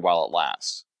the ride while it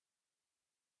lasts.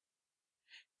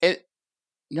 It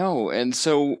no, and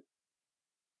so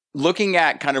looking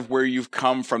at kind of where you've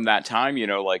come from that time,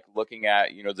 like looking at,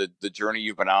 the journey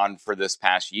you've been on for this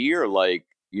past year, like,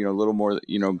 a little more,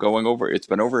 going over, it's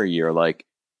been over a year. Like,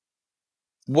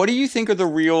 what do you think are the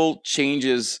real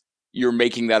changes you're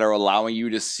making that are allowing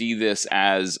you to see this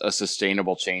as a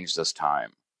sustainable change this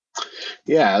time?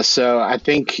 Yeah, so I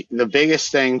think the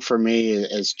biggest thing for me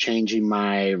is changing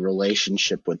my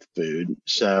relationship with food.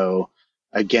 So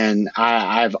again,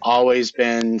 I've always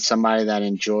been somebody that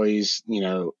enjoys,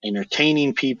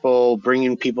 entertaining people,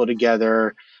 bringing people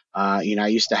together. I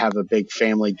used to have a big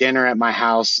family dinner at my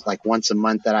house, like once a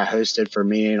month that I hosted for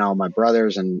me and all my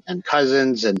brothers and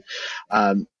cousins. And,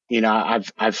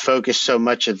 I've focused so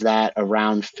much of that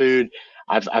around food.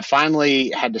 I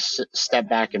finally had to step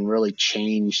back and really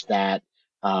change that.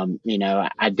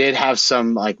 I did have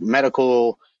some like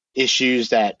medical issues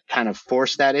that kind of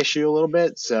forced that issue a little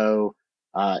bit. So,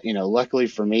 luckily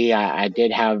for me, I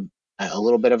did have a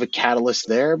little bit of a catalyst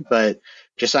there, but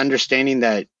just understanding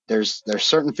that there's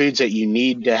certain foods that you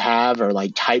need to have, or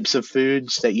like types of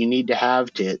foods that you need to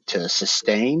have to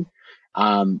sustain.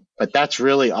 But that's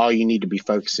really all you need to be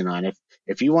focusing on.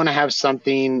 If you want to have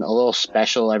something a little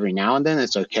special every now and then,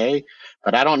 it's okay.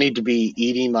 But I don't need to be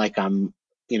eating like I'm,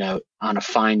 on a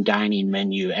fine dining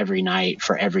menu every night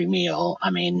for every meal. I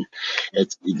mean,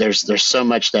 there's so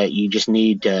much that you just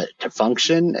need to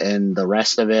function, and the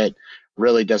rest of it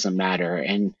really doesn't matter.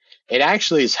 And it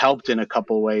actually has helped in a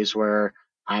couple of ways where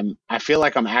I feel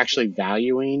like I'm actually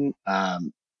valuing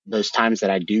those times that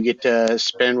I do get to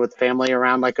spend with family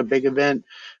around like a big event,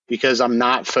 because I'm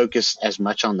not focused as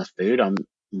much on the food. I'm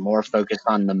more focused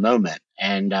on the moment.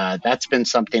 And that's been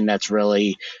something that's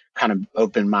really kind of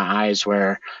opened my eyes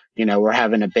where, we're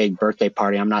having a big birthday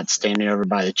party. I'm not standing over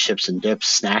by the chips and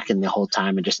dips snacking the whole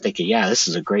time and just thinking, yeah, this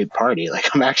is a great party.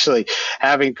 Like I'm actually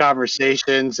having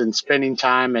conversations and spending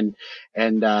time and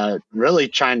really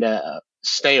trying to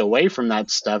stay away from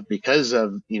that stuff because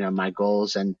of, my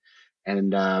goals and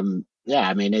yeah,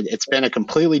 I mean, it's been a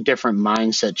completely different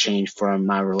mindset change from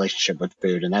my relationship with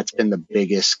food, and that's been the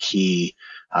biggest key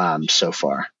so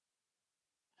far.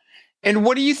 And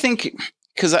what do you think?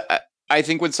 Because I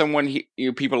think when someone,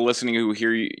 people listening who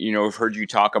hear you, have heard you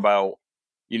talk about,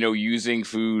 using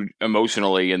food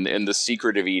emotionally and the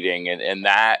secret of eating and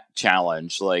that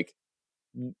challenge, like,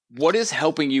 what is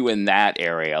helping you in that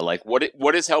area? Like,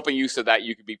 what is helping you so that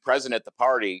you can be present at the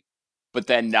party, but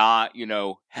then not,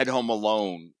 head home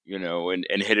alone,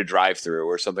 and hit a drive through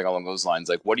or something along those lines?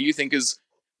 Like, what do you think is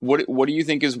what do you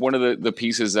think is one of the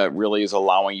pieces that really is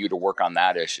allowing you to work on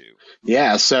that issue?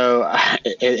 Yeah, so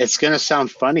it's gonna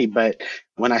sound funny, but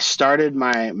when I started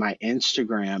my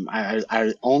Instagram,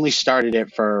 I only started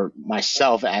it for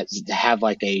myself as to have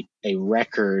like a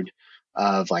record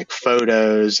of like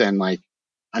photos and like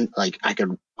I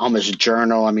could almost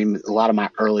journal. I mean, a lot of my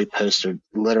early posts are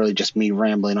literally just me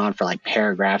rambling on for like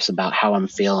paragraphs about how I'm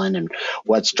feeling and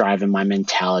what's driving my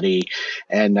mentality.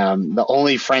 And the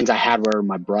only friends I had were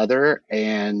my brother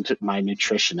and my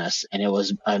nutritionist, and it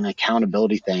was an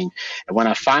accountability thing. And when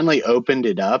I finally opened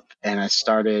it up and I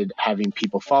started having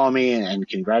people follow me and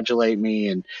congratulate me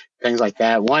and things like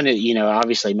that, one, it,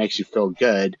 obviously makes you feel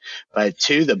good, but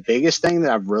two, the biggest thing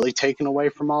that I've really taken away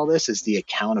from all this is the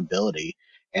accountability.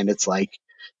 And it's like,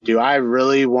 do I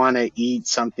really want to eat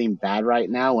something bad right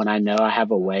now when I know I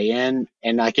have a weigh in?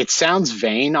 And like it sounds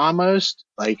vain almost.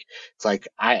 Like it's like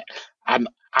I'm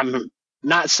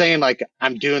not saying like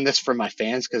I'm doing this for my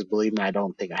fans, because believe me, I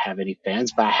don't think I have any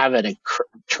fans, but I have a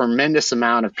tremendous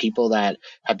amount of people that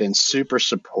have been super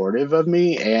supportive of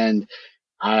me, and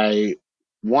I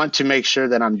want to make sure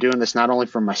that I'm doing this not only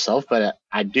for myself, but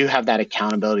I do have that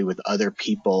accountability with other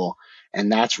people.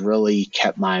 And that's really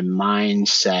kept my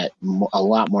mindset a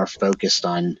lot more focused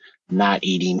on not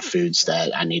eating foods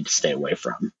that I need to stay away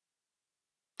from.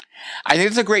 I think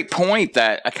it's a great point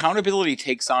that accountability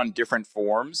takes on different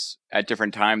forms at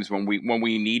different times when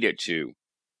we need it to.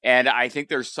 And I think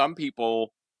there's some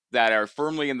people that are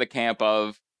firmly in the camp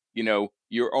of,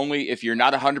 you're only if you're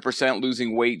not 100%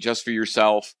 losing weight just for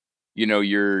yourself, you're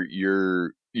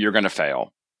going to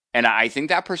fail. And I think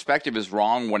that perspective is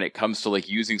wrong when it comes to like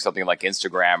using something like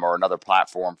Instagram or another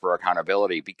platform for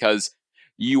accountability, because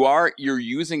you're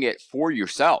using it for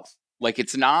yourself. Like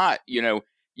it's not,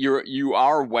 you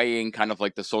are weighing kind of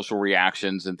like the social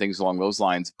reactions and things along those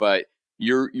lines, but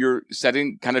you're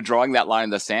setting, kind of drawing that line in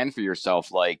the sand for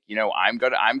yourself, like,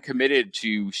 I'm committed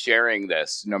to sharing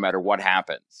this no matter what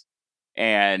happens.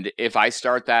 And if I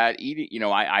start that eating,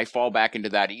 I fall back into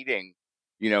that eating,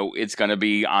 it's going to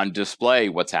be on display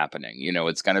what's happening.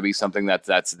 It's going to be something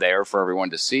that's there for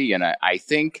everyone to see. And I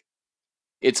think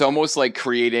it's almost like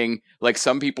creating, like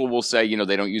some people will say,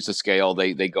 they don't use a scale.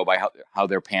 They go by how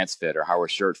their pants fit or how a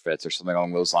shirt fits or something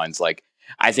along those lines. Like,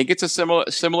 I think it's a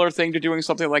similar thing to doing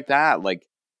something like that, like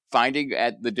finding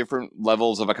at the different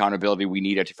levels of accountability we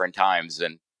need at different times.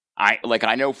 And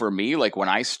I know for me, like when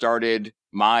I started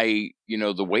my,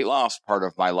 the weight loss part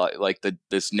of my life, like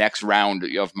this next round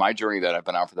of my journey that I've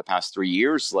been on for the past 3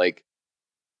 years, like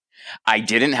I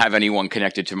didn't have anyone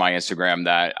connected to my Instagram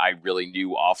that I really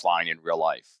knew offline in real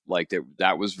life. Like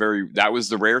that was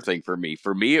the rare thing for me.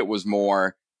 For me, it was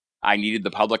more, I needed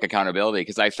the public accountability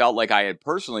because I felt like I had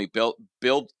personally built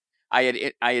I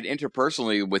had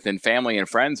interpersonally within family and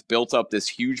friends built up this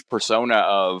huge persona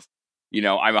of, I'm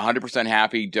 100%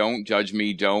 happy. Don't judge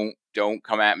me. Don't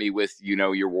come at me with,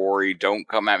 you're worried. Don't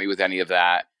come at me with any of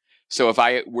that. So if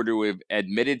I were to have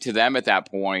admitted to them at that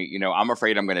point, I'm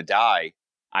afraid I'm going to die,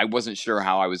 I wasn't sure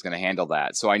how I was going to handle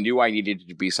that. So I knew I needed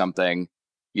to be something,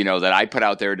 that I put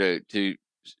out there to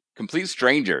complete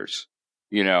strangers,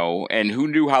 and who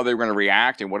knew how they were going to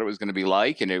react and what it was going to be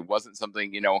like. And it wasn't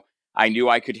something, I knew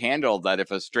I could handle, that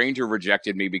if a stranger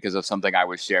rejected me because of something I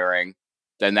was sharing,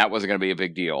 then that wasn't going to be a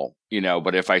big deal,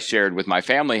 but if I shared with my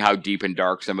family how deep and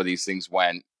dark some of these things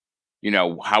went,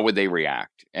 how would they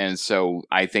react? And so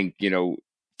I think,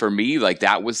 for me, like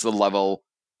that was the level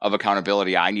of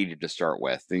accountability I needed to start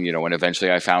with. And, and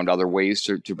eventually I found other ways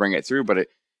to bring it through. But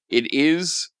it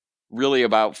is really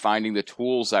about finding the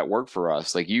tools that work for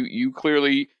us. Like you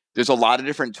clearly, there's a lot of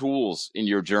different tools in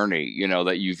your journey,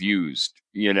 that you've used,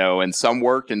 and some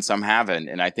worked and some haven't.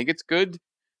 And I think it's good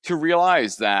to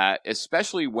realize that,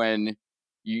 especially when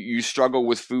you struggle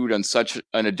with food on such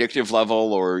an addictive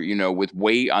level, or, with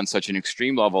weight on such an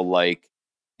extreme level, like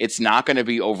it's not going to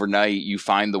be overnight. You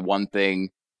find the one thing,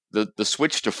 the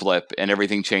switch to flip, and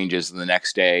everything changes, and the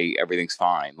next day everything's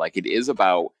fine. Like it is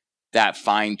about that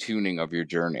fine tuning of your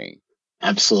journey.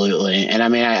 Absolutely. And I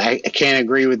mean, I can't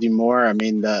agree with you more. I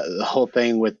mean, the whole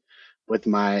thing with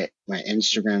my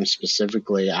Instagram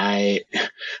specifically, I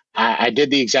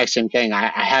did the exact same thing. I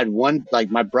had one, like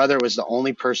my brother was the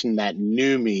only person that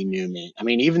knew me. I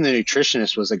mean, even the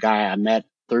nutritionist was a guy I met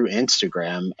through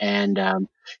Instagram, and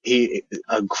he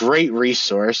a great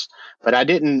resource. But I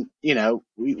didn't,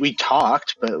 we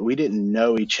talked, but we didn't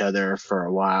know each other for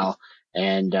a while,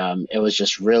 and it was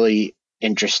just really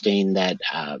interesting that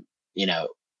you know,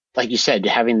 like you said,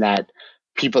 having that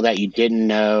people that you didn't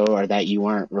know or that you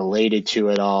weren't related to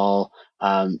at all.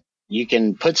 You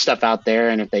can put stuff out there,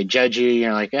 and if they judge you,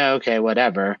 you're like, oh, okay,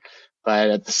 whatever. But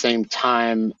at the same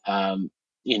time,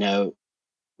 you know,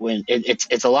 when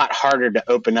it's a lot harder to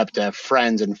open up to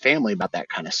friends and family about that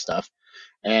kind of stuff.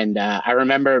 And I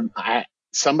remember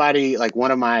somebody, like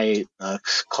one of my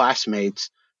classmates,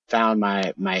 found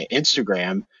my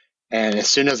Instagram, and as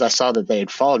soon as I saw that they had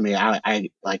followed me, I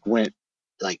like went,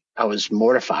 like I was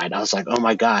mortified. I was like, oh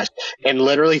my gosh! And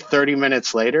literally 30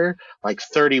 minutes later, like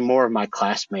 30 more of my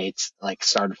classmates like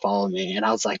started following me, and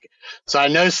I was like, so I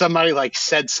know somebody like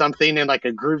said something in like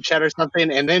a group chat or something,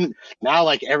 and then now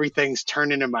like everything's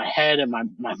turning in my head, and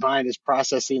my mind is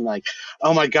processing like,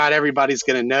 oh my god, everybody's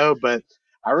gonna know. But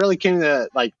I really came to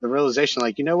like the realization,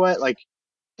 like, you know what, like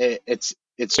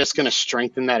it's just going to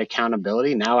strengthen that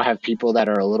accountability. Now I have people that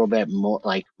are a little bit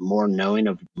more knowing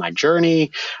of my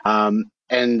journey,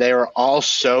 and they were all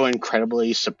so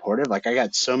incredibly supportive. Like I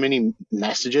got so many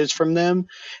messages from them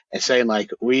and saying like,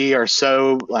 we are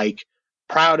so like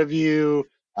proud of you.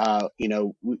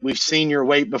 We've seen your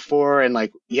weight before, and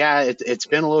like, yeah, it's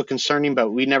been a little concerning, but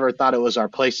we never thought it was our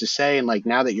place to say. And like,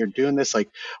 now that you're doing this, like,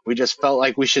 we just felt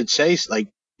like we should say, like,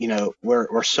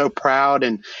 we're so proud,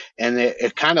 and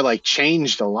it kind of like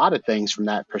changed a lot of things from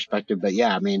that perspective. But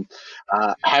yeah, I mean,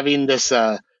 having this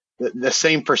the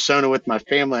same persona with my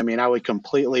family. I mean, I would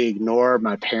completely ignore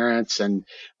my parents and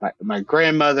my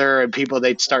grandmother and people.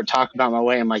 They'd start talking about my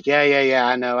way. I'm like, yeah, yeah, yeah,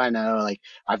 I know. Like,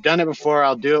 I've done it before.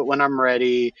 I'll do it when I'm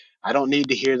ready. I don't need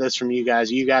to hear this from you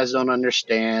guys. You guys don't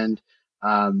understand.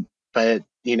 But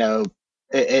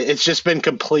it's just been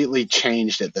completely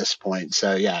changed at this point.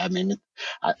 So yeah, I mean,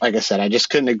 like I said, I just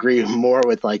couldn't agree more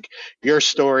with like your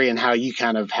story and how you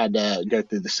kind of had to go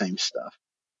through the same stuff.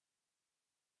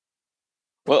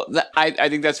 Well, I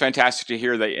think that's fantastic to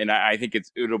hear that, and I think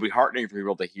it'll be heartening for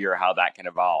people to hear how that can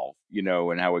evolve,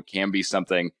 and how it can be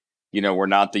something. We're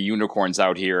not the unicorns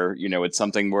out here. It's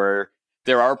something where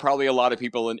there are probably a lot of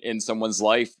people in someone's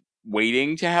life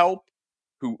waiting to help,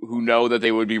 who know that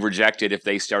they would be rejected if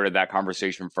they started that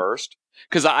conversation first.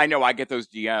 Because I know I get those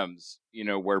DMs,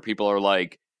 where people are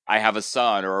like, I have a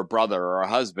son or a brother or a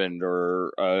husband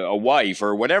or a wife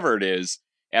or whatever it is,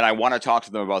 and I want to talk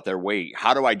to them about their weight.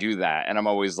 How do I do that? And I'm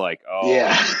always like,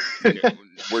 Yeah.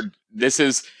 we're this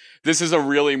is a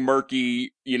really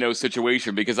murky,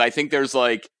 situation, because I think there's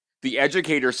like the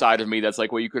educator side of me that's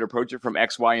like, well, you could approach it from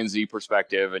X, Y, and Z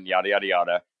perspective and yada yada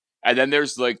yada. And then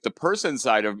there's like the person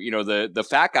side of, the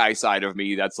fat guy side of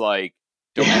me that's like,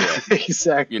 don't do Yeah, it,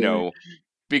 exactly.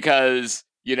 because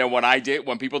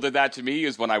when people did that to me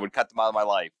is when I would cut them out of my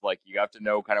life. Like, you have to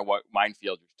know kind of what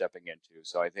minefield you're stepping into.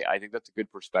 So I think that's a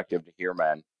good perspective to hear,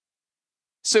 man.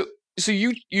 So so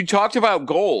you talked about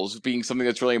goals being something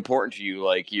that's really important to you.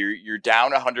 Like, you're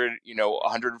down 100,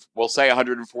 100, we'll say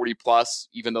 140 plus,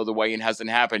 even though the weigh-in hasn't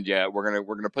happened yet. We're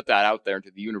gonna put that out there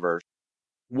into the universe.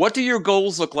 What do your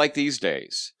goals look like these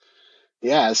days?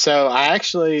 Yeah, so I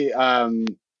actually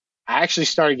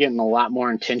started getting a lot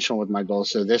more intentional with my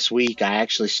goals. So this week I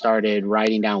actually started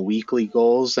writing down weekly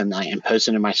goals and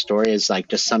posting in my story as like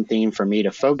just something for me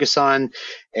to focus on.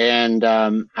 And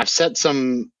I've set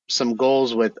some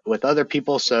goals with other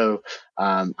people. So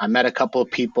I met a couple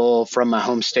of people from my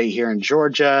home state here in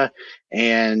Georgia,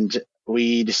 and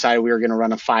we decided we were going to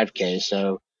run a 5K.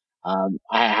 So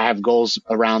I have goals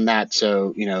around that.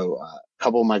 So a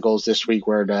couple of my goals this week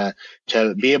were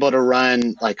to be able to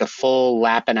run like a full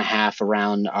lap and a half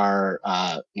around our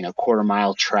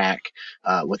quarter-mile track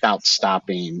without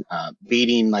stopping,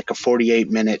 beating like a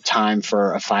 48-minute time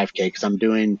for a 5K, because I'm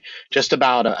doing just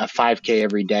about a 5K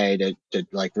every day to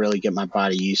like really get my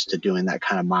body used to doing that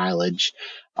kind of mileage.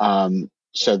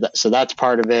 So that's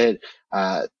part of it.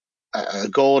 A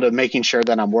goal to making sure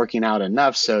that I'm working out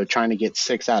enough, so trying to get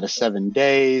 6 out of 7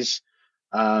 days.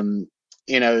 Um,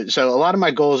 so a lot of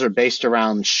my goals are based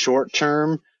around short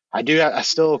term. I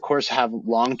still, of course, have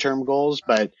long term goals,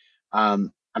 but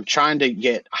I'm trying to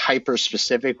get hyper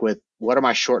specific with what are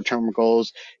my short term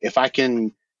goals. If I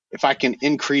can, if I can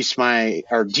increase my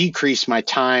or decrease my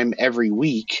time every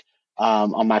week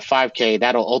on my 5K,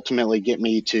 that'll ultimately get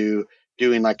me to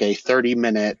doing like a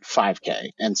 30-minute 5K.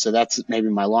 And so that's maybe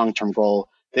my long term goal.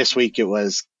 This week it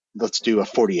was, let's do a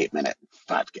 48-minute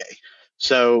 5K.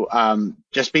 So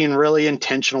just being really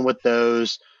intentional with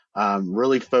those,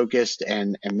 really focused,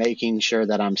 and making sure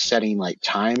that I'm setting like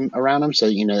time around them. So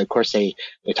of course they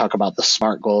talk about the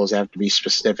SMART goals. They have to be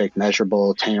specific,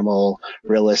 measurable, attainable,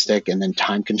 realistic, and then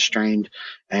time constrained.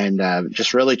 And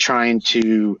just really trying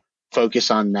to focus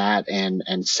on that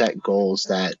and set goals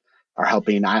that are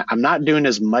helping. I'm not doing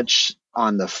as much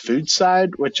on the food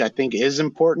side, which I think is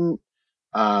important.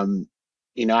 Um,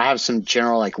 I have some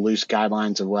general like loose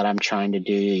guidelines of what I'm trying to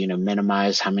do,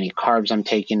 minimize how many carbs I'm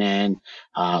taking in,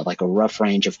 like a rough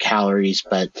range of calories,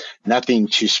 but nothing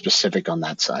too specific on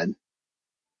that side.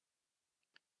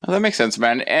 Oh, that makes sense,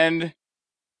 man. And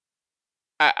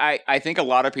I think a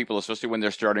lot of people, especially when they're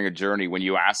starting a journey, when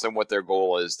you ask them what their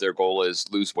goal is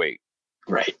lose weight.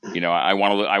 Right.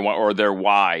 Or their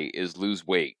why is lose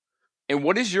weight. And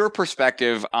what is your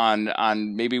perspective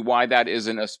on maybe why that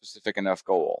isn't a specific enough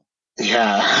goal?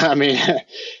 Yeah. I mean,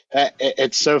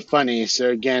 it's so funny. So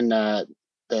again, the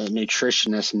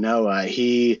nutritionist Noah,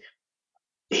 he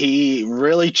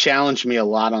really challenged me a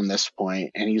lot on this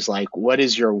point, and he's like, "What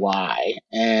is your why?"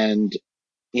 And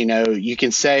you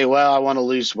can say, well, I want to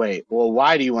lose weight. Well,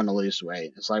 why do you want to lose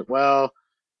weight? It's like, well,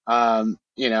 I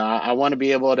want to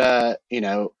be able to,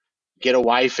 get a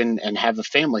wife and have a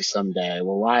family someday.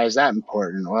 Well, why is that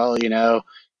important? Well,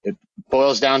 it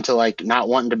boils down to like not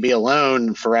wanting to be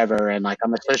alone forever, and like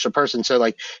I'm a social person. So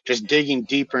like just digging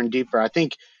deeper and deeper. I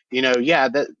think, yeah,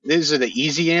 that these are the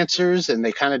easy answers, and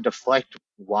they kind of deflect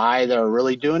why they're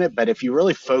really doing it. But if you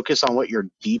really focus on what your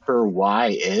deeper why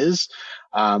is,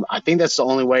 I think that's the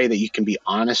only way that you can be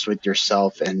honest with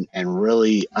yourself and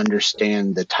really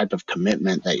understand the type of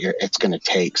commitment that it's going to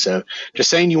take. So just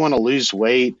saying you want to lose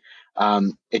weight,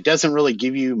 it doesn't really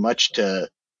give you much to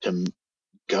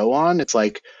go on. It's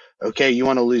like, okay, you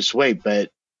want to lose weight,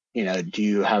 but do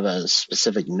you have a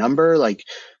specific number? Like,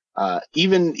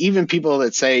 even people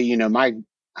that say, my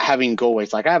having goal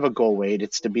weights, like I have a goal weight,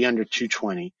 it's to be under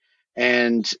 220.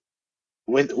 And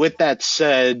with that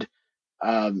said,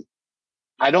 um,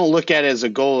 I don't look at it as a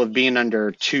goal of being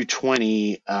under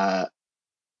 220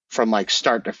 from like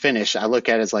start to finish. I look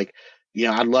at it as like,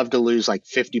 I'd love to lose like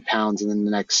 50 pounds in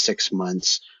the next 6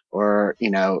 months. Or,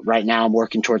 right now I'm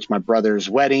working towards my brother's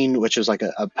wedding, which is like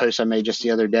a post I made just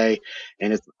the other day.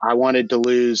 And I wanted to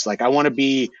lose, like, I want to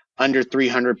be under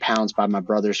 300 pounds by my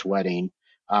brother's wedding.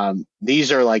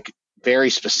 These are like very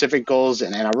specific goals.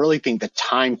 And I really think the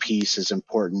time piece is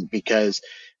important because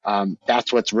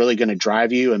that's what's really going to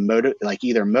drive you and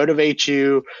either motivate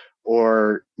you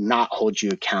or not hold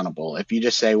you accountable. If you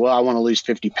just say, well, I want to lose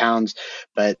 50 pounds,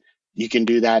 but you can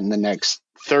do that in the next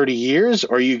 30 years,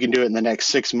 or you can do it in the next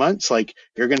 6 months, like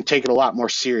you're going to take it a lot more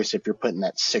serious if you're putting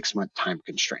that 6 month time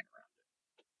constraint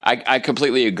I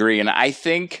completely agree. And I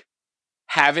think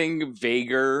having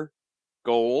vaguer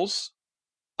goals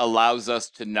allows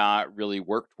us to not really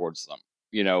work towards them.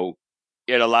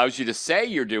 It allows you to say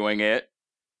you're doing it,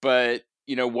 but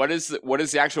what is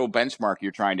the actual benchmark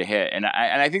you're trying to hit? And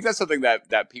I think that's something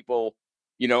that people,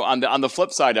 on the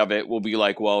flip side of it will be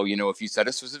like, well, if you set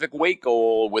a specific weight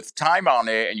goal with time on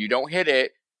it and you don't hit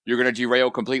it, you're going to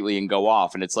derail completely and go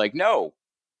off. And it's like, no,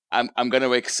 I'm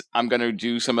gonna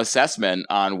do some assessment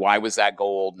on why was that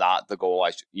goal not the goal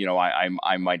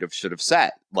I might have should have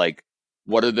set. Like,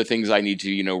 what are the things I need to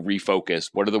refocus?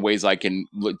 What are the ways I can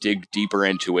dig deeper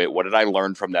into it? What did I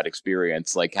learn from that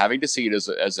experience? Like having to see it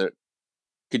as a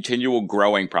continual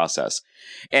growing process.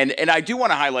 And I do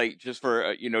want to highlight just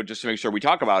for just to make sure we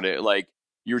talk about it. Like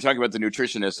you were talking about the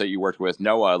nutritionist that you worked with,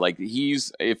 Noah. Like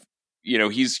he's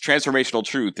Transformational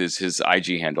Truth is his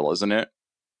IG handle, isn't it?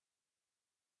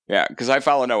 Yeah, because I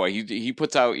follow Noah. He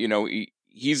puts out,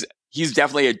 he's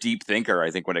definitely a deep thinker, I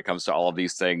think, when it comes to all of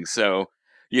these things. So,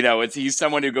 he's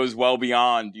someone who goes well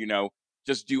beyond,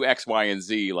 just do X, Y, and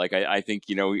Z. Like I think,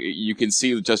 you can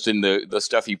see just in the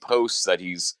stuff he posts that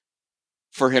he's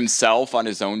for himself on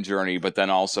his own journey, but then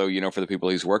also, for the people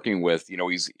he's working with,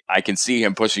 I can see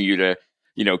him pushing you to,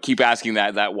 keep asking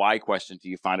that why question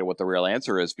till you find out what the real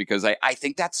answer is, because I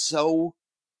think that's so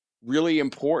really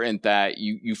important that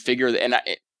you figure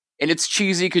and it's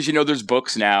cheesy because there's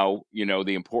books now,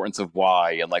 the importance of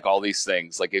why and like all these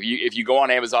things. Like if you go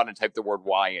on Amazon and type the word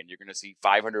why in, you're going to see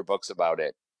 500 books about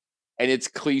it. And it's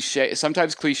cliche.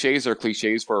 Sometimes cliches are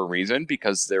cliches for a reason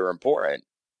because they're important.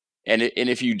 And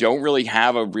if you don't really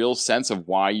have a real sense of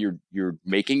why you're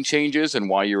making changes and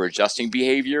why you're adjusting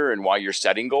behavior and why you're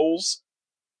setting goals,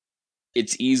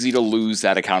 it's easy to lose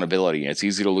that accountability. It's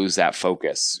easy to lose that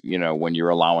focus, when you're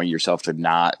allowing yourself to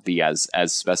not be as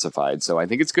specified. So I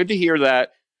think it's good to hear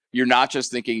that you're not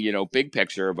just thinking, big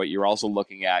picture, but you're also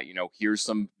looking at, here's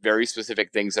some very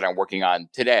specific things that I'm working on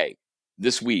today,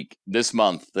 this week, this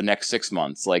month, the next 6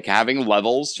 months. Like having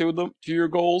levels to your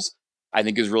goals, I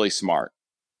think is really smart.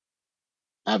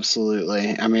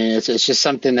 Absolutely. I mean, it's just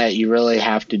something that you really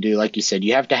have to do. Like you said,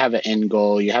 you have to have an end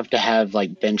goal. You have to have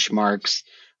like benchmarks.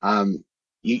 Um,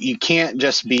 you can't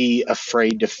just be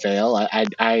afraid to fail.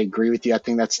 I agree with you. I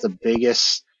think that's the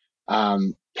biggest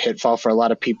pitfall for a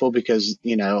lot of people because,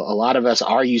 a lot of us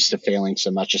are used to failing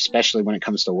so much, especially when it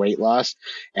comes to weight loss,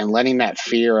 and letting that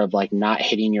fear of like not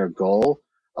hitting your goal,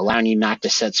 allowing you not to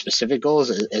set specific goals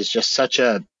is just such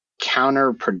a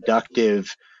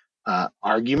counterproductive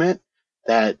argument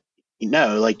that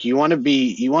like you want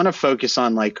to focus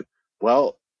on like,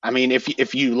 well, I mean,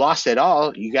 if you lost it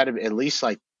all, you got to at least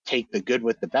like take the good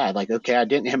with the bad. Like, okay, I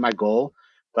didn't hit my goal,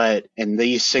 but in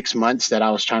these 6 months that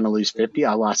I was trying to lose 50,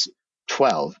 I lost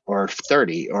 12 or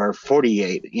 30 or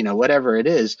 48, whatever it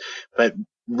is. But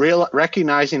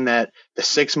recognizing that the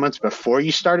 6 months before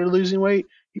you started losing weight,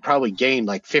 you probably gained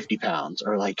like 50 pounds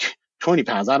or like 20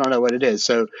 pounds. I don't know what it is.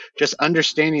 So just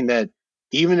understanding that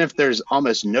even if there's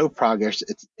almost no progress,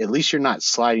 at least you're not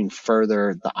sliding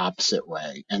further the opposite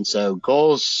way. And so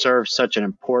goals serve such an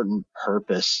important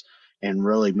purpose in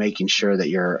really making sure that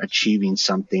you're achieving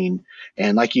something.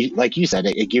 And like you said,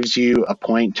 it gives you a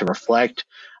point to reflect,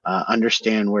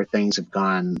 understand where things have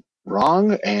gone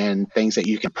wrong and things that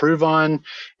you can improve on.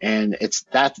 And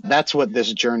that's what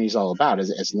this journey is all about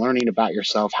is learning about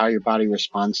yourself, how your body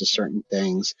responds to certain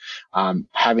things.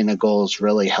 Having the goals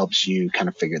really helps you kind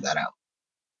of figure that out.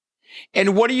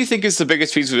 And what do you think is the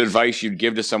biggest piece of advice you'd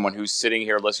give to someone who's sitting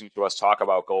here listening to us talk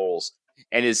about goals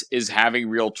and is having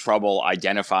real trouble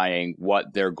identifying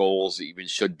what their goals even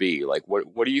should be? Like,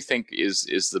 what do you think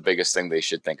is the biggest thing they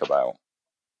should think about?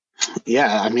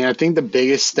 Yeah, I mean, I think the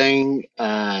biggest thing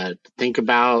to think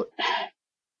about,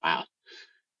 wow,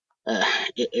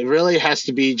 it really has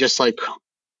to be just like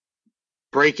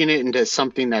breaking it into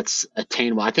something that's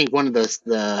attainable. I think one of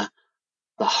the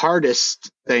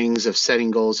hardest things of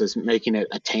setting goals is making it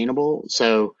attainable.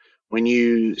 So when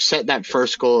you set that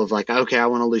first goal of like, okay, I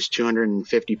want to lose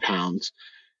 250 pounds,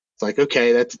 it's like,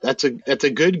 okay, that's a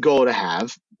good goal to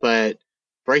have, but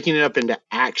breaking it up into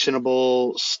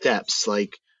actionable steps,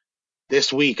 like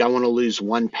this week I want to lose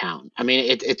 1 pound. I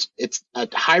mean, it's a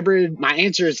hybrid. My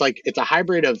answer is like it's a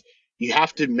hybrid of you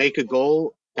have to make a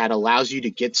goal that allows you to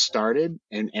get started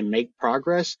and make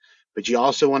progress, but you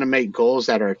also want to make goals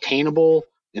that are attainable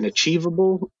and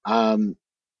achievable,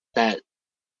 that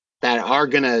that are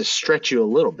going to stretch you a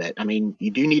little bit. I mean, you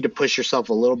do need to push yourself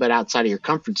a little bit outside of your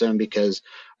comfort zone because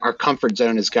our comfort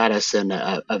zone has got us in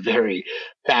a very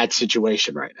bad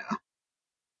situation right now.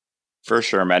 For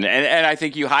sure, man. And I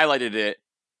think you highlighted it.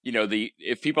 You know, the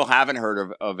if people haven't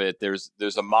heard of it, there's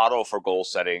a model for goal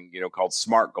setting, called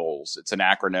SMART goals. It's an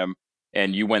acronym,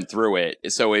 and you went through it.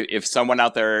 So if someone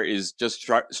out there is just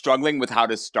struggling with how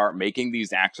to start making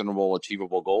these actionable,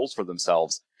 achievable goals for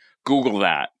themselves, Google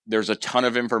that. There's a ton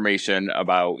of information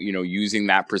about, using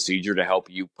that procedure to help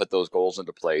you put those goals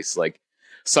into place. Like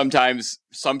sometimes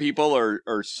some people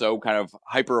are so kind of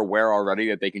hyper aware already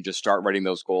that they can just start writing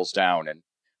those goals down. And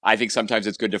I think sometimes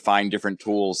it's good to find different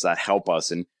tools that help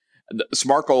us. And the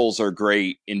SMART goals are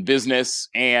great in business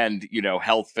and,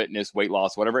 health, fitness, weight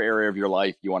loss, whatever area of your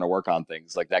life you want to work on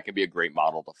things. Like that can be a great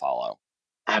model to follow.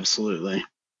 Absolutely.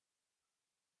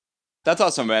 That's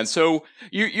awesome, man. So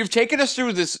you've taken us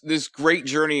through this great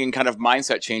journey and kind of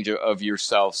mindset change of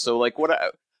yourself. So like what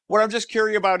I'm just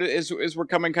curious about is we're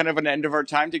coming kind of an end of our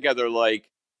time together.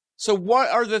 Like, so what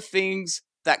are the things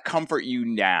that comfort you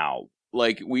now?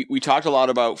 Like we talked a lot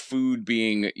about food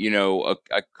being, a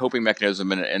coping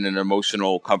mechanism and an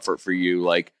emotional comfort for you.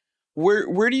 Like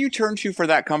where do you turn to for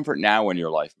that comfort now in your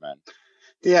life, man?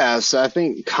 Yeah, so I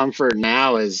think comfort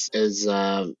now is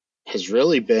has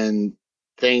really been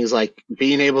things like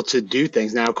being able to do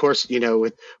things. Now, of course,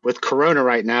 with Corona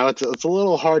right now, it's a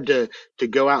little hard to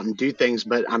go out and do things,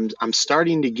 but I'm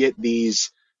starting to get these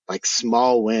like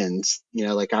small wins.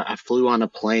 Like I flew on a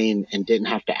plane and didn't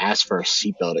have to ask for a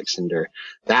seatbelt extender.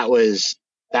 That was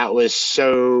that was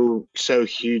so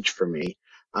huge for me.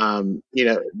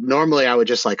 Normally I would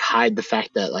just like hide the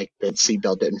fact that like the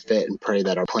seatbelt didn't fit and pray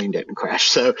that our plane didn't crash.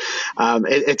 So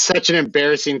it's such an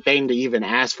embarrassing thing to even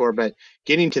ask for, but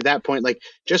getting to that point, like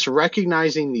just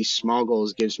recognizing these small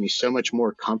goals gives me so much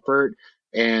more comfort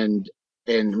and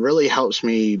and really helps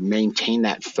me maintain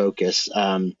that focus.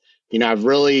 I've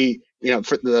really,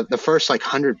 for the first like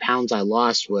 100 pounds I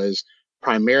lost was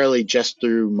primarily just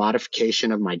through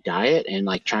modification of my diet and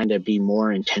like trying to be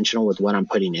more intentional with what I'm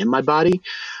putting in my body.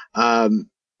 Um,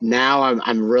 now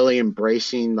I'm really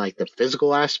embracing like the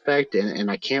physical aspect, and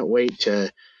I can't wait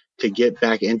to get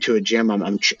back into a gym.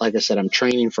 Like I said, I'm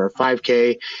training for a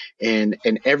 5K, and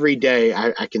every day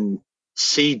I can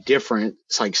see different.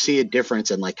 It's like see a difference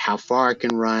in like how far I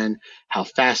can run, how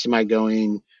fast am I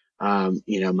going.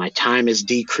 My time is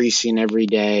decreasing every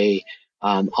day.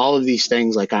 All of these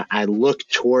things, like I look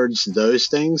towards those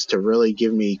things to really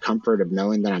give me comfort of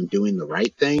knowing that I'm doing the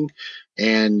right thing.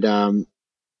 And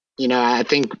I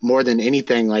think more than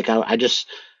anything, like I just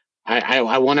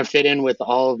I want to fit in with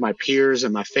all of my peers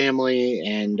and my family,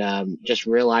 and just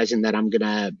realizing that I'm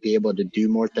gonna be able to do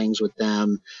more things with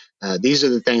them. These are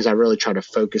the things I really try to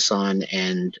focus on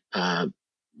and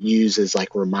use as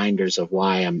like reminders of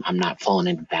why I'm not falling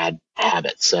into bad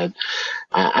habits. So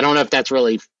I don't know if that's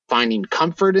really finding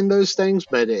comfort in those things,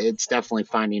 but it's definitely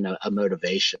finding a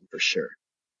motivation for sure.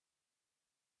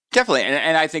 Definitely,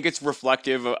 and I think it's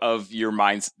reflective of your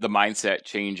the mindset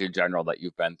change in general that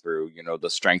you've been through. The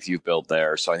strength you've built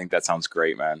there. So I think that sounds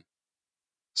great, man.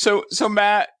 So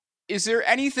Matt, is there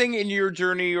anything in your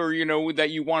journey or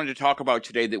that you wanted to talk about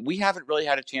today that we haven't really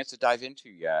had a chance to dive into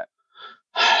yet?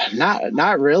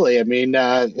 Not really. I mean,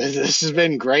 this has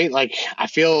been great. Like I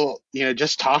feel,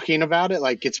 just talking about it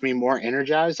like gets me more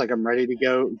energized. Like I'm ready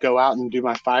to go out and do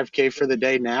my 5K for the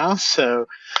day now. So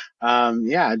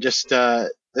yeah, just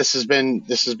this has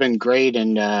been great,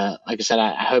 and like I said,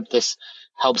 I hope this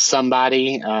helps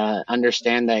somebody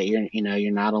understand that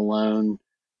you're not alone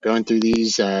going through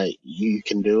these. You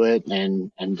can do it,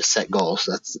 and to set goals.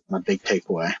 That's my big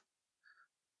takeaway.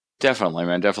 Definitely,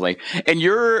 man, definitely. And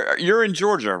you're in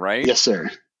Georgia, right? Yes, sir.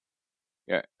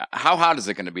 Yeah. How hot is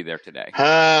it going to be there today?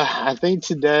 I think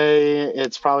today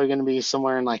it's probably going to be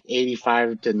somewhere in like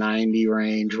 85 to 90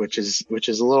 range, which is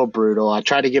a little brutal. I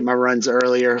try to get my runs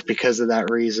earlier because of that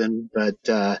reason, but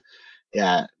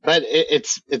yeah, but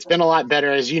it's been a lot better,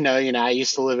 as you know. I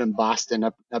used to live in Boston,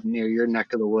 up near your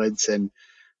neck of the woods, and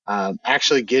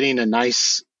actually getting a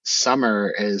nice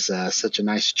summer is such a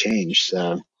nice change.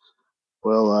 So,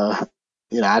 well,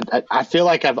 I feel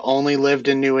like I've only lived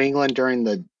in New England during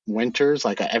the winters.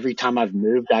 Like every time I've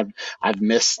moved, I've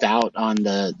missed out on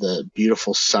the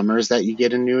beautiful summers that you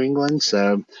get in New England.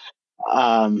 So,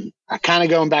 I kind of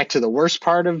going back to the worst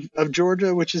part of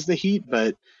Georgia, which is the heat,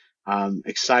 but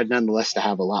excited nonetheless to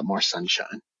have a lot more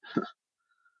sunshine.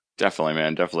 Definitely,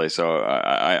 man. Definitely. So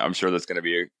I'm sure that'll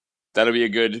be a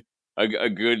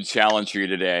good challenge for you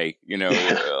today.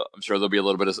 I'm sure there'll be a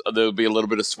little bit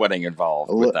of sweating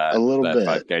involved with A little that bit,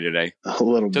 5K today. a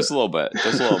little Just bit. a little bit.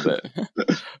 Just a little bit.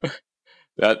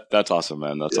 That's awesome,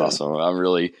 man. That's Yeah. awesome. I'm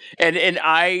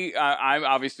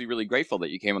obviously really grateful that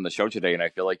you came on the show today, and I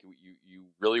feel like you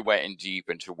really went in deep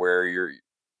into where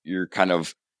your kind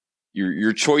of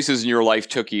your choices in your life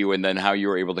took you, and then how you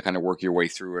were able to kind of work your way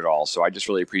through it all. So I just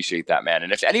really appreciate that, man.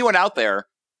 And if anyone out there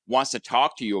wants to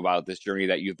talk to you about this journey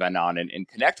that you've been on and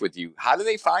connect with you, how do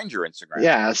they find your Instagram?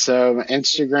 Yeah, so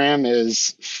Instagram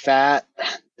is fat,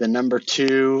 the number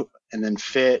two, and then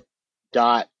fit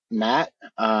dot Matt.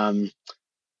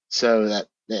 So that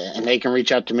and they can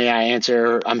reach out to me. I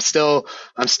answer. I'm still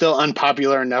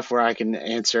unpopular enough where I can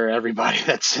answer everybody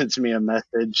that sends me a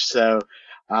message. So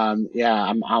yeah,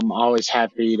 I'm always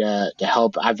happy to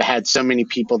help. I've had so many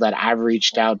people that I've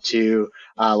reached out to,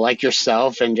 like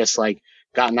yourself, and just like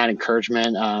gotten that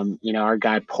encouragement. Our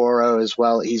guy Poro as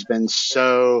well. He's been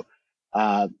so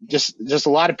just a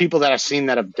lot of people that I've seen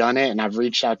that have done it and I've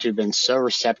reached out to have been so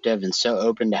receptive and so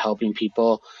open to helping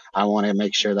people. I want to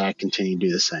make sure that I continue to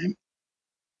do the same.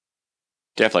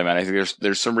 Definitely, man. I think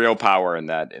there's some real power in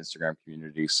that Instagram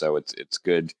community. So it's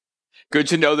good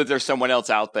to know that there's someone else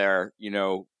out there,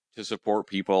 to support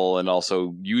people and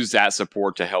also use that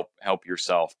support to help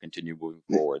yourself continue moving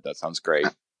forward. That sounds great.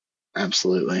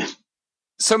 Absolutely.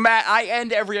 So Matt, I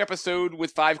end every episode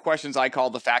with 5 questions I call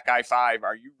the Fat Guy 5.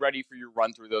 Are you ready for your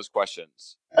run through those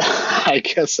questions? I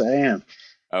guess I am.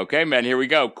 Okay, man, here we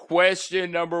go.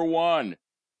 Question number 1.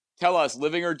 Tell us,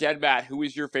 living or dead, Matt, who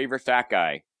is your favorite fat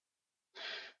guy?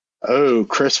 Oh,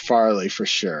 Chris Farley for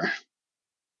sure.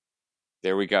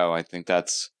 There we go. I think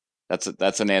that's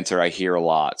an answer I hear a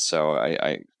lot. So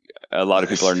I a lot of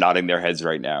people are Nice. nodding their heads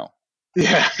right now.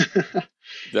 Yeah.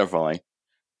 Definitely.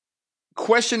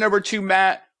 Question number 2,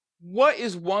 Matt. What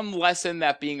is one lesson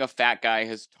that being a fat guy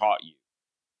has taught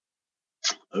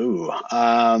you? Ooh.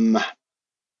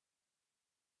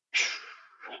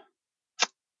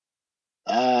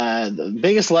 The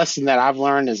biggest lesson that I've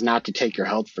learned is not to take your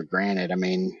health for granted. I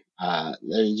mean,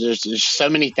 there's so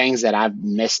many things that I've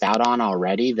missed out on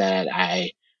already that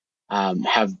I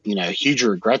have huge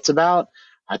regrets about.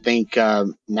 I think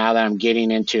now that I'm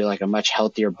getting into like a much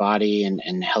healthier body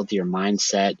and healthier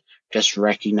mindset, just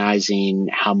recognizing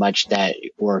how much that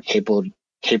we're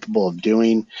capable of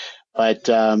doing, but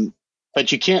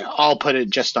but you can't all put it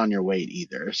just on your weight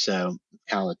either. So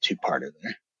kind of a two-parter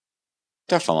there.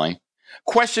 Definitely.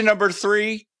 Question number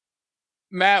 3,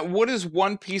 Matt. What is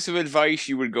one piece of advice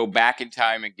you would go back in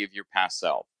time and give your past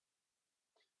self?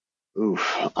 Oof.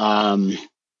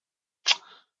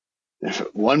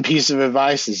 One piece of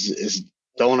advice is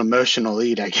don't emotional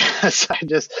eat. I guess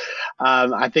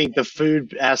I think the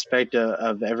food aspect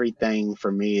of everything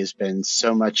for me has been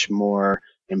so much more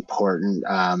important,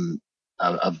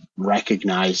 of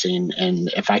recognizing,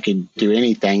 and if I could do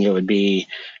anything, it would be,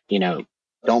 you know,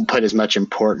 don't put as much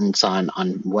importance on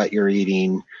what you're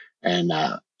eating, and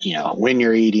when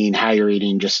you're eating, how you're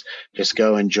eating. Just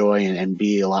go enjoy and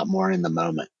be a lot more in the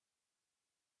moment.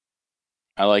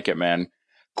 I like it, man.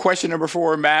 Question number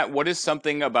 4, Matt. What is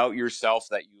something about yourself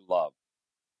that you love?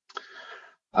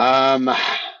 Um,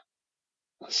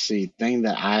 let's see, thing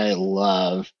that I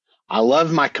love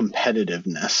my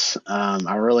competitiveness.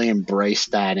 I really embrace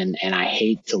that, and I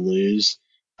hate to lose.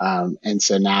 And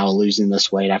so now losing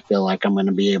this weight, I feel like I'm going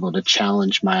to be able to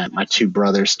challenge my two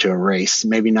brothers to a race.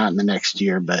 Maybe not in the next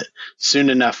year, but soon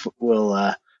enough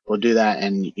we'll do that,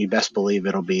 and you best believe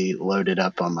it'll be loaded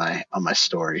up on my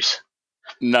stories.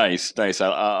 Nice, nice.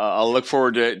 I'll look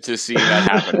forward to seeing that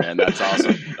happen, man. That's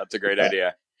awesome. That's a great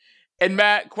idea. And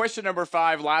Matt, question number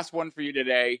 5, last one for you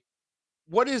today.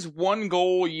 What is one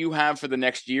goal you have for the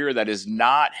next year that is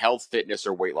not health, fitness,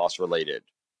 or weight loss related?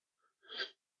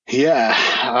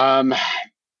 Yeah.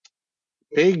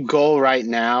 Big goal right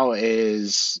now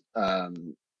is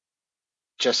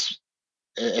just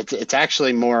it's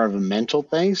actually more of a mental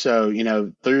thing. So,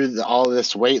 through all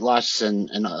this weight loss and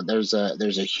there's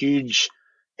a huge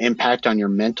impact on your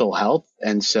mental health.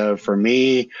 And so for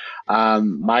me,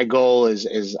 my goal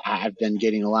is I've been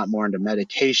getting a lot more into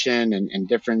meditation and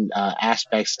different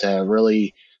aspects to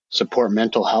really support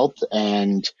mental health.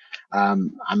 And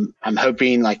I'm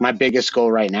hoping, like, my biggest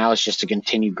goal right now is just to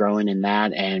continue growing in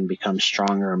that and become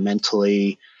stronger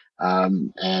mentally,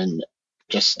 and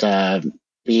just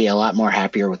be a lot more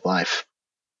happier with life.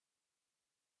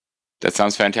 That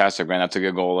sounds fantastic, man. That's a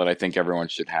good goal that I think everyone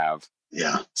should have.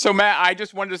 Yeah. So, Matt, I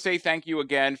just wanted to say thank you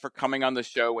again for coming on the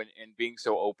show and being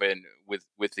so open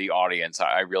with the audience.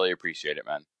 I really appreciate it,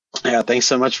 man. Yeah. Thanks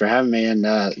so much for having me, and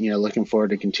looking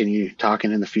forward to continue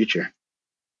talking in the future.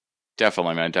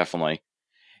 Definitely, man. Definitely.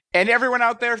 And everyone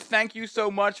out there, thank you so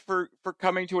much for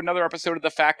coming to another episode of the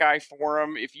Fat Guy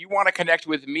Forum. If you want to connect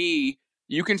with me,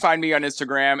 you can find me on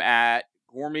Instagram at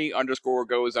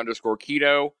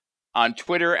Gormy_goes_keto, on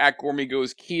Twitter at Gormy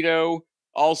Goes Keto.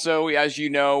 Also, as you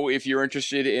know, if you're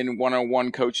interested in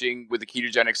one-on-one coaching with the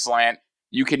ketogenic slant,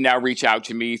 you can now reach out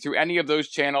to me through any of those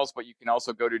channels, but you can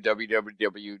also go to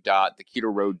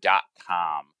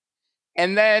www.theketoroad.com.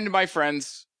 And then, my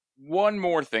friends, one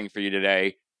more thing for you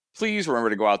today. Please remember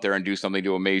to go out there and do something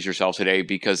to amaze yourself today,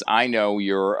 because I know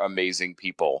you're amazing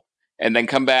people. And then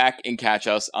come back and catch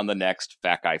us on the next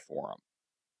Fat Guy Forum.